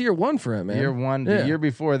 1, that was year 1 for him, man. Year 1. The year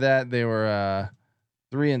before that, they were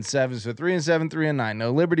 3-7. So 3-7, 3-9.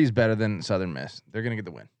 No, Liberty's better than Southern Miss. They're gonna get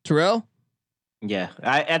the win. Terrell? Yeah,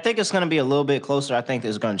 I think it's going to be a little bit closer. I think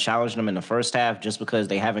it's going to challenge them in the first half just because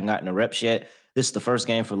they haven't gotten the reps yet. This is the first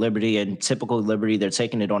game for Liberty, and typical Liberty, they're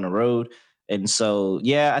taking it on the road. And so,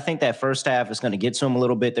 yeah, I think that first half is going to get to them a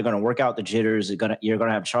little bit. They're going to work out the jitters. You're going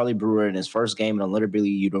to have Charlie Brewer in his first game in a Liberty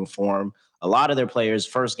uniform. A lot of their players'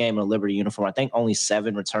 first game in a Liberty uniform. I think only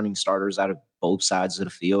 7 returning starters out of both sides of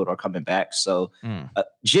the field are coming back. So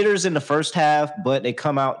jitters in the first half, but they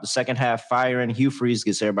come out the second half firing. Hugh Freeze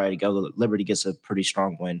gets everybody to go. Liberty gets a pretty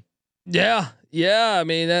strong win. Yeah. I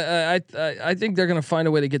mean, I think they're going to find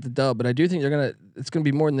a way to get the dub, but I do think it's going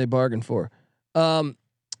to be more than they bargained for.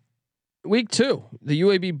 Week 2, the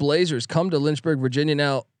UAB Blazers come to Lynchburg, Virginia.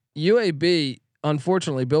 Now, UAB,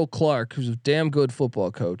 unfortunately, Bill Clark, who's a damn good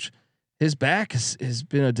football coach, his back has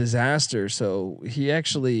been a disaster. So he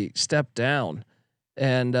actually stepped down.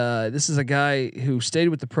 And this is a guy who stayed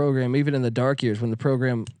with the program, even in the dark years when the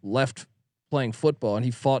program left playing football, and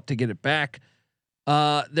he fought to get it back.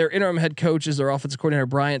 Their interim head coach is their offensive coordinator,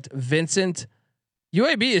 Bryant Vincent.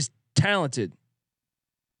 UAB is talented,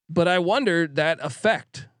 but I wonder that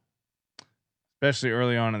effect. Especially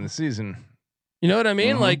early on in the season. You know what I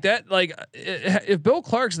mean? Like that, if Bill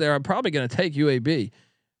Clark's there, I'm probably going to take UAB.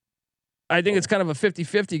 I think it's kind of a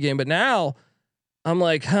 50-50 game. But now I'm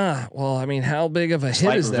like, well, I mean, how big of a hit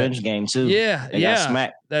Slight is that? revenge game too. Yeah, They got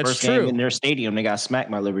smacked. That's First true. game in their stadium, they got smacked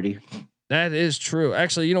by Liberty. That is true.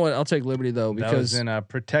 Actually, you know what? I'll take Liberty though, That was because in a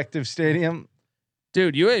protective stadium.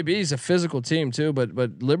 dude, UAB is a physical team too, but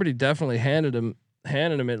Liberty definitely handed them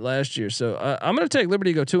it last year. So I'm gonna take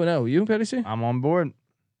Liberty to go 2-0. You, Petty C? I'm on board.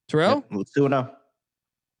 Terrell? Yep, 2-0.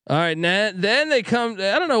 All right, then they come.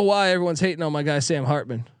 I don't know why everyone's hating on my guy Sam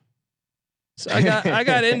Hartman. So I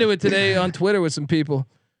got into it today on Twitter with some people.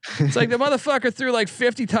 It's like the motherfucker threw like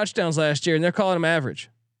 50 touchdowns last year, and they're calling him average.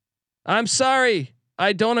 I'm sorry,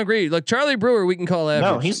 I don't agree. Like Charlie Brewer, we can call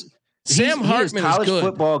average. No, Sam Hartman college is good.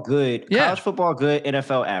 football good. Yeah. College football good.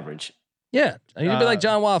 NFL average. Yeah, he'd be like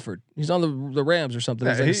John Wofford. He's on the Rams or something.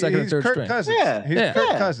 He's like second or he's third Kirk string. Cousins. Yeah. He's Yeah. Kirk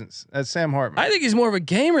Yeah. Cousins. That's Sam Hartman. I think he's more of a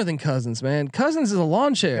gamer than Cousins, man. Cousins is a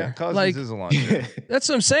lawn chair. Yeah, Cousins like is a launch. that's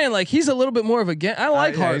what I'm saying. Like he's a little bit more of a game. I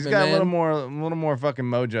like Hartman. He's got man. a little more fucking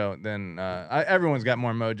mojo than everyone's got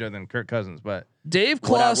more mojo than Kirk Cousins. But Dave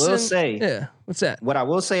What I will Clawson. say- Yeah. What's that? What I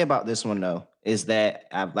will say about this one though is that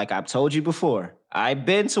I've told you before, I've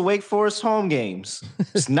been to Wake Forest home games.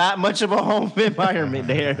 It's not much of a home environment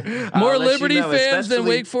there. More I'll let you Liberty know, fans than especially-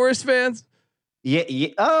 Wake Forest fans. Yeah.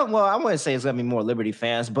 Well, I wouldn't say it's gonna be more Liberty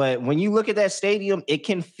fans, but when you look at that stadium, it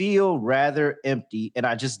can feel rather empty, and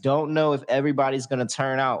I just don't know if everybody's gonna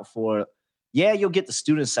turn out for. Yeah, you'll get the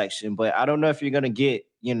student section, but I don't know if you're gonna get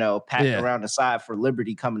packed Yeah. around the side for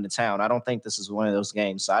Liberty coming to town. I don't think this is one of those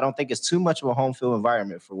games, so I don't think it's too much of a home field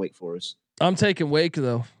environment for Wake Forest. I'm taking Wake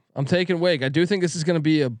though. I'm taking Wake. I do think this is going to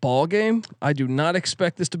be a ball game. I do not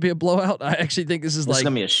expect this to be a blowout. I actually think this is It's like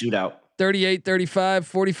gonna be a shootout. 38, 35,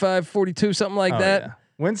 45, 42, something like that. yeah.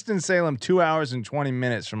 Winston-Salem, 2 hours and 20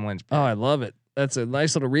 minutes from Lynchburg. Oh, I love it. That's a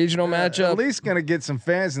nice little regional matchup. At least gonna get some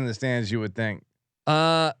fans in the stands, you would think.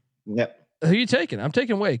 Yep. Who you taking? I'm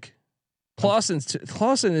taking Wake. Clausen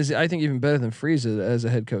is, I think, even better than Frieza as a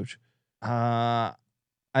head coach.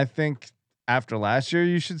 I think after last year,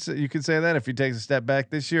 you could say that if he takes a step back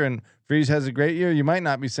this year and Freeze has a great year, you might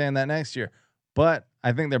not be saying that next year. But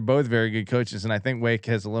I think they're both very good coaches, and I think Wake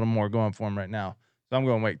has a little more going for him right now. So I'm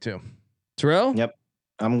going Wake too. Terrell? Yep.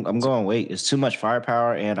 I'm going Wake. It's too much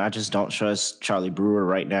firepower, and I just don't trust Charlie Brewer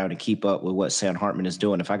right now to keep up with what Sam Hartman is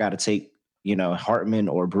doing. If I got to take, Hartman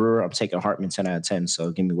or Brewer, I'm taking Hartman 10 out of 10.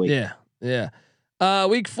 So give me Wake. Yeah.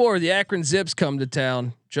 Week 4, the Akron Zips come to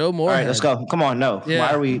town. Joe Moore. All right, let's go. Come on, no.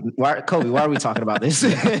 Yeah. Kobe, why are we talking about this?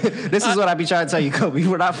 This is what I be trying to tell you, Kobe.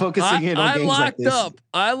 We're not focusing in on I games like this.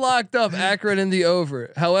 I locked up Akron in the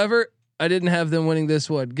over. However, I didn't have them winning this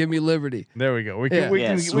one. Give me Liberty. There we go. We Yeah. can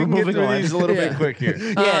Yes, we we're can get moving through on. these a little Yeah. bit quick here.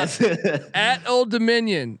 Yes. At Old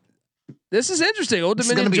Dominion. This is interesting. Old It's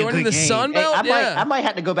Dominion gonna be a joining the good game. Sun Hey, Belt. I might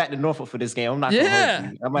have to go back to Norfolk for this game. I'm not gonna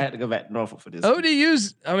hold you. I might have to go back to Norfolk for this.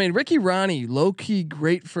 ODU's. I mean, Ricky Ronnie, low key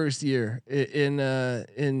great first year in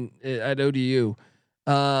at ODU.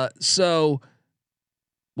 So,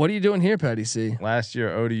 what are you doing here, Patty C? Last year,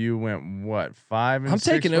 ODU went what 5 and I'm 6,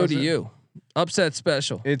 taking was it? ODU. Upset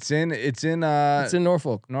special. It's in It's in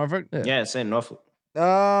Norfolk. Norfolk. Yeah, it's in Norfolk.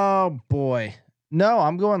 Oh boy, no,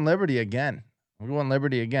 I'm going Liberty again.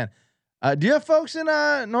 Do you have folks in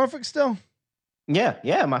Norfolk still?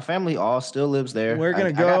 Yeah. My family all still lives there. We're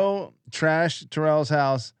gonna go trash Terrell's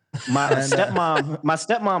house. My And,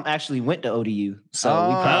 stepmom actually went to ODU, so Oh,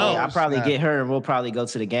 I'll probably snap. get her, and we'll probably go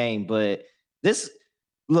to the game. But this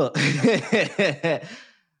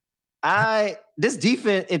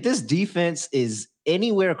defense, if this defense is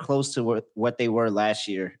anywhere close to what they were last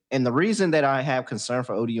year, and the reason that I have concern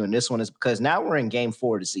for ODU in this one is because now we're in game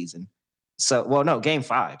 4 of the season. So, game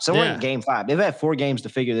 5. So we're Yeah. in game 5. They've had 4 games to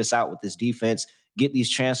figure this out with this defense. Get these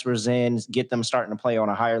transfers in, get them starting to play on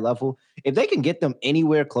a higher level. If they can get them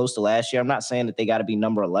anywhere close to last year, I'm not saying that they got to be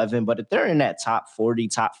number 11, but if they're in that top 40,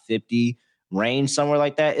 top 50 range, somewhere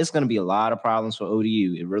like that, it's going to be a lot of problems for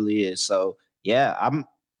ODU. It really is. So yeah,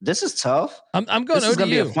 this is tough. I'm going This is going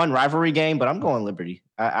to be ODU. a fun rivalry game, but I'm going Liberty.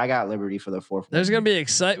 I got Liberty for the 4th. There's going to be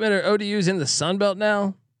excitement. Or ODU's in the Sun Belt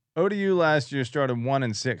now. ODU last year started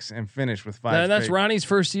 1-6 and finished with 5. And that's straight, Ronnie's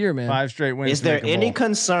first year, man. 5 straight wins. Is to there make a any bowl.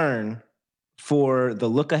 concern for the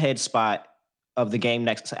look ahead spot of the game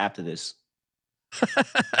next after this?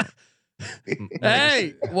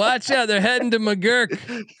 Hey, watch out. They're heading to McGurk.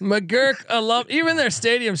 McGurk, even their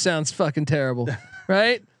stadium sounds fucking terrible,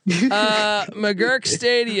 right? McGurk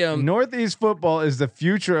Stadium. Northeast football is the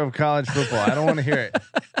future of college football. I don't want to hear it.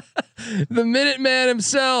 The Minuteman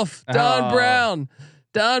himself, Don Oh. Brown.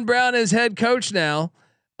 Don Brown is head coach now.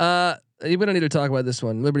 We don't need to talk about this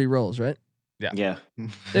one. Liberty rolls, right? Yeah.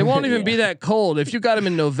 They won't even Yeah. be that cold. If you got them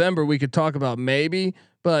in November, we could talk about maybe,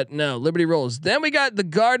 but no, Liberty rolls. Then we got the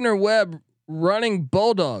Gardner Webb running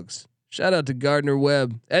Bulldogs. Shout out to Gardner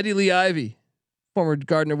Webb. Eddie Lee Ivy, former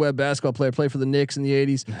Gardner Webb basketball player, played for the Knicks in the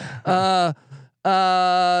 80s.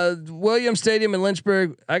 Williams Stadium in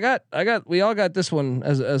Lynchburg. We all got this one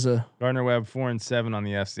as a. Gardner Webb 4-7 on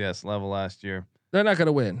the FCS level last year. They're not going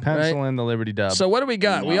to win. Pencil Right? in the Liberty dub. So what do we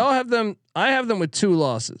got? We No. all have them. I have them with 2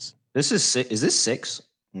 losses. This is six. Is this 6?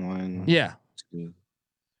 1, Yeah. 2.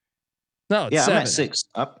 No, it's Yeah, 7. I'm at 6.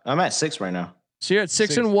 I'm at 6 right now. So you're at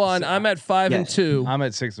 6-1. I'm at 5-2. I'm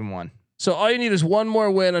at 6-1. So all you need is one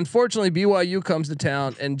more win. Unfortunately, BYU comes to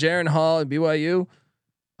town, and Jaron Hall and BYU.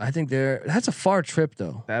 I think that's a far trip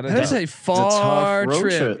though. That That's is a It's a far tough road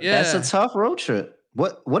trip. Yeah, That's a tough road trip.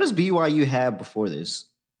 What does BYU have before this?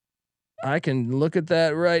 I can look at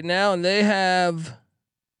that right now, and they have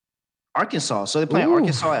Arkansas. So they're playing Ooh.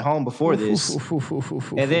 Arkansas at home before this.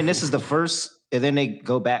 And then this is the first, and then they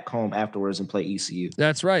go back home afterwards and play ECU.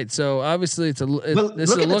 That's right. So obviously, it's a But this look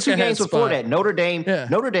is a at the look 2 ahead games before spot. that. Notre Dame, Yeah.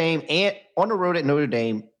 and on the road at Notre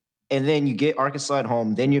Dame, and then you get Arkansas at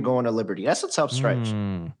home. Then you're going to Liberty. That's a tough stretch.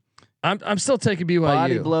 I'm still taking BYU.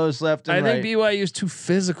 Body blows left and I right. think BYU is too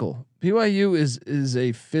physical. BYU is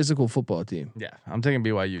a physical football team. Yeah, I'm taking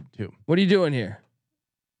BYU too. What are you doing here?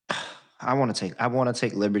 I want to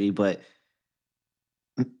take Liberty, but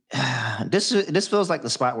this feels like the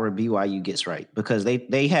spot where BYU gets right because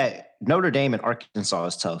they had Notre Dame and Arkansas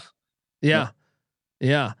is tough. Yeah.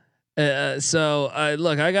 So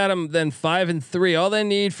look, I got them then 5-3. All they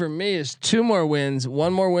need for me is 2 more wins.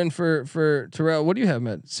 1 more win for Terrell. What do you have,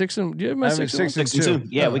 Matt? 6 and do you have I Matt have it 6 and 6-2.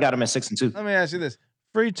 Yeah, we got them at 6-2. Let me ask you this: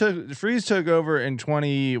 Freeze took over in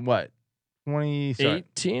 18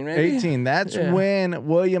 maybe 18. That's Yeah. when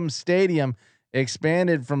Williams Stadium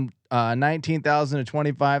expanded from 19,000 to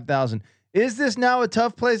 25,000. Is this now a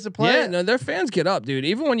tough place to play? Yeah, no, their fans get up, dude.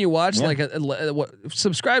 Even when you watch Yeah.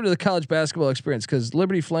 subscribe to the college basketball experience because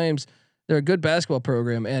Liberty Flames, they're a good basketball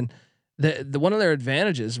program, and the one of their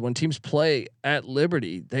advantages when teams play at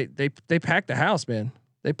Liberty, they pack the house, man.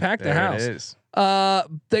 They pack the There house. it is.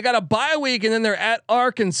 They got a bye week, and then they're at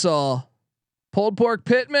Arkansas. Pulled pork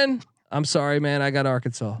Pittman. I'm sorry, man. I got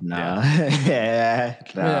Arkansas. Nah, Yeah.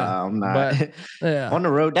 I'm not. But- Yeah. On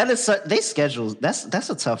the road, that's a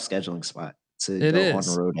tough scheduling spot to It go is.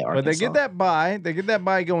 on the road at Arkansas. But they get that bye. They get that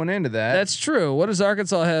bye going into that. That's true. What does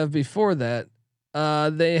Arkansas have before that?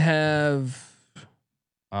 They have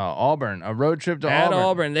Auburn, a road trip to at Auburn.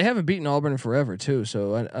 Auburn. They haven't beaten Auburn in forever too.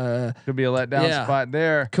 So Could be a letdown Yeah. spot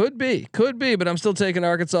there. could be, but I'm still taking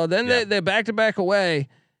Arkansas. Then Yeah. they back to back away.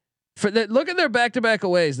 Look at their back to back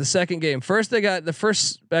aways. The second game. First they got the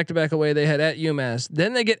first back to back away they had at UMass.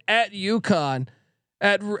 Then they get at UConn,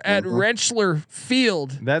 at Rentschler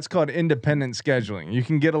Field. That's called independent scheduling. You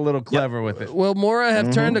can get a little clever with it. Will Mora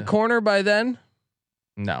have turned the corner by then?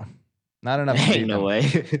 No, not enough. to Ain't beat no them.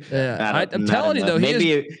 way. Yeah, I'm telling you though,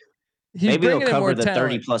 maybe he's maybe they'll bringing in more cover the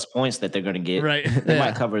talent. 30 plus points that they're going to get. Right. They Yeah.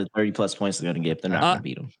 might cover the 30 plus points they're going to get. They're not going to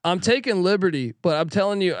beat them. I'm taking Liberty, but I'm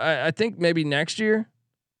telling you, I think maybe next year.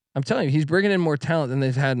 I'm telling you, he's bringing in more talent than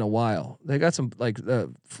they've had in a while. They got some like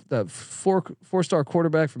the 4-star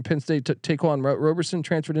quarterback from Penn State, Taquan Roberson,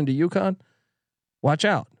 transferred into UConn. Watch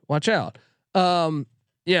out!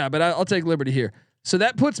 Yeah, but I'll take Liberty here. So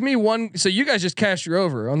that puts me one. So you guys just cashed your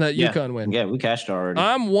over on that Yeah. UConn win. Yeah, we cashed already.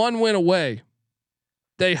 I'm 1 win away.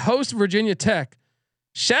 They host Virginia Tech.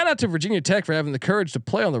 Shout out to Virginia Tech for having the courage to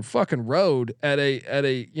play on the fucking road at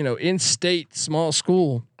a in-state small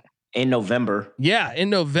school. in November. Yeah, in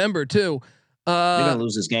November too. They're gonna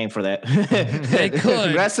lose this game for that. They could.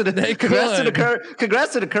 Congrats to the They congrats to the could.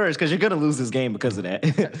 congrats to the Courage because you're gonna lose this game because of that.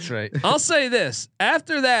 That's right. I'll say this: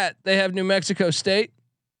 after that, they have New Mexico State.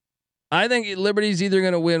 I think Liberty's either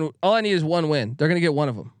going to win. All I need is one win. They're going to get one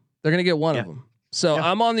of them. They're going to get one of them. So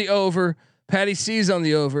I'm on the over. Patty C's on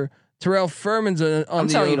the over. Terrell Furman's on the over. I'm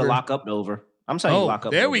telling you to lock up the over. I'm telling you to lock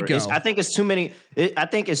up. There the we over. go. I think it's too many. I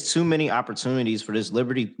think it's too many opportunities for this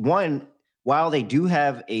Liberty. One, while they do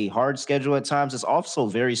have a hard schedule at times, it's also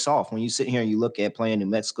very soft. When you sit here and you look at playing New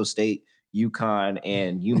Mexico State, UConn,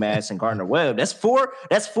 and UMass and Gardner Webb, that's four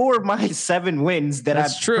of my 7 wins that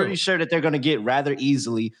That's I'm true. pretty sure that they're going to get rather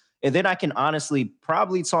easily. And then I can honestly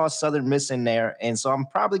probably toss Southern Miss in there. And so I'm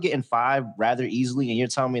probably getting 5 rather easily. And you're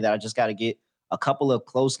telling me that I just got to get a couple of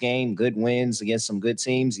close game, good wins against some good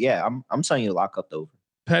teams. Yeah, I'm telling you to lock up the over.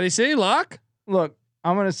 Patty C, lock. Look,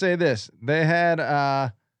 I'm going to say this. They had,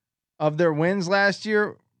 of their wins last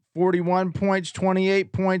year, 41 points,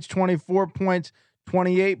 28 points, 24 points,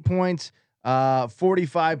 28 points,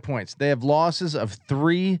 45 points. They have losses of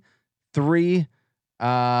 3,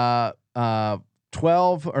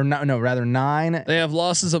 12 or no, rather 9. They have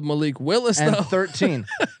losses of Malik Willis and though. 13.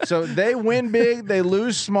 So they win big, they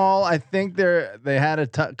lose small. I think they had a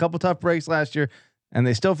couple tough breaks last year, and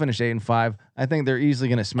they still finished 8-5. I think they're easily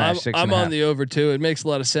going to smash 6. I'm on the over too. It makes a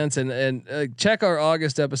lot of sense. And check our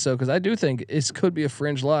August episode because I do think it could be a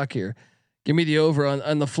fringe lock here. Give me the over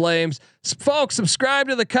on the Flames. Folks, subscribe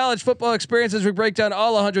to the College Football Experience as we break down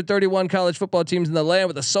all 131 college football teams in the land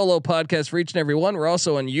with a solo podcast for each and every one. We're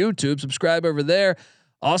also on YouTube. Subscribe over there.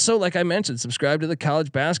 Also, like I mentioned, subscribe to the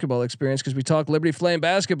College Basketball Experience because we talk Liberty Flame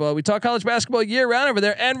basketball. We talk college basketball year round over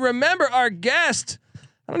there. And remember our guest.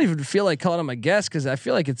 I don't even feel like calling him a guest because I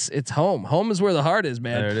feel like it's home. Home is where the heart is,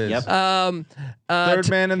 man. There it is. Yep. Third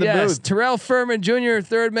man in the booth. Terrell Furman Jr.,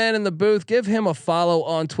 third man in the booth. Give him a follow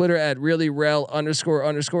on Twitter at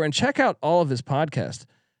 @reallyRel__ and check out all of his podcasts.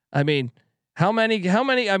 I mean, how many?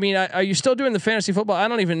 I mean, are you still doing the fantasy football? I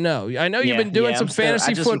don't even know. I know you've been doing some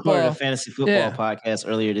fantasy I just football. recorded a fantasy football podcast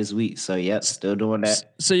earlier this week. So yep, still doing that.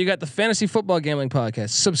 So you got the fantasy football gambling podcast.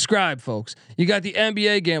 Subscribe, folks. You got the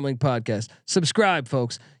NBA gambling podcast. Subscribe,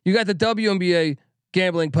 folks. You got the WNBA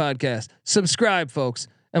gambling podcast. Subscribe, folks.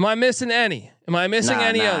 Am I missing any? Am I missing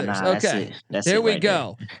any others? Okay, That's there it we right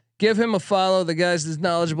go. Give him a follow. The guy's as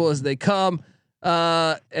knowledgeable as they come.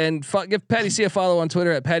 And give Patty C a follow on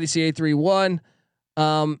Twitter at PattyC831.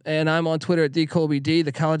 And I'm on Twitter at DColbyD.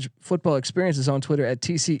 The College Football Experience is on Twitter at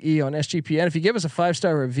TCE on SGPN. If you give us a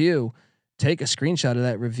 5-star review, take a screenshot of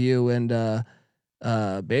that review and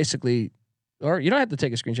basically, or you don't have to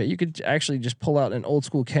take a screenshot. You could actually just pull out an old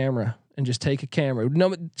school camera and just take a camera.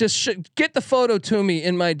 No, just get the photo to me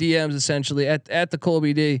in my DMs essentially at the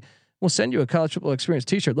Colby D. We'll send you a College Football Experience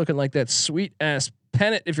t-shirt looking like that sweet ass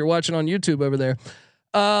pennant if you're watching on YouTube over there.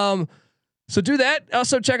 So do that.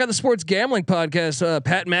 Also check out the Sports Gambling Podcast.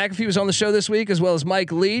 Pat McAfee was on the show this week, as well as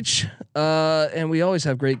Mike Leach. And we always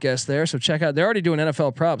have great guests there. So check out. They're already doing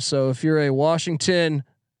NFL props. So if you're a Washington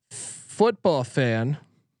football fan,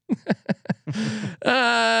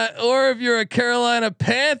 or if you're a Carolina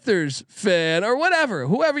Panthers fan, or whatever,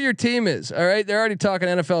 whoever your team is, all right, they're already talking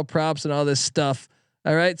NFL props and all this stuff.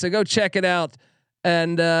 All right, so go check it out.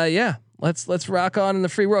 And yeah. Let's rock on in the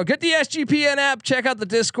free world. Get the SGPN app. Check out the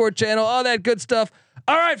Discord channel. All that good stuff.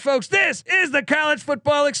 All right, folks. This is the College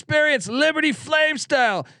Football Experience, Liberty Flame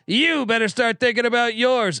style. You better start thinking about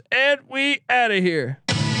yours. And we out of here.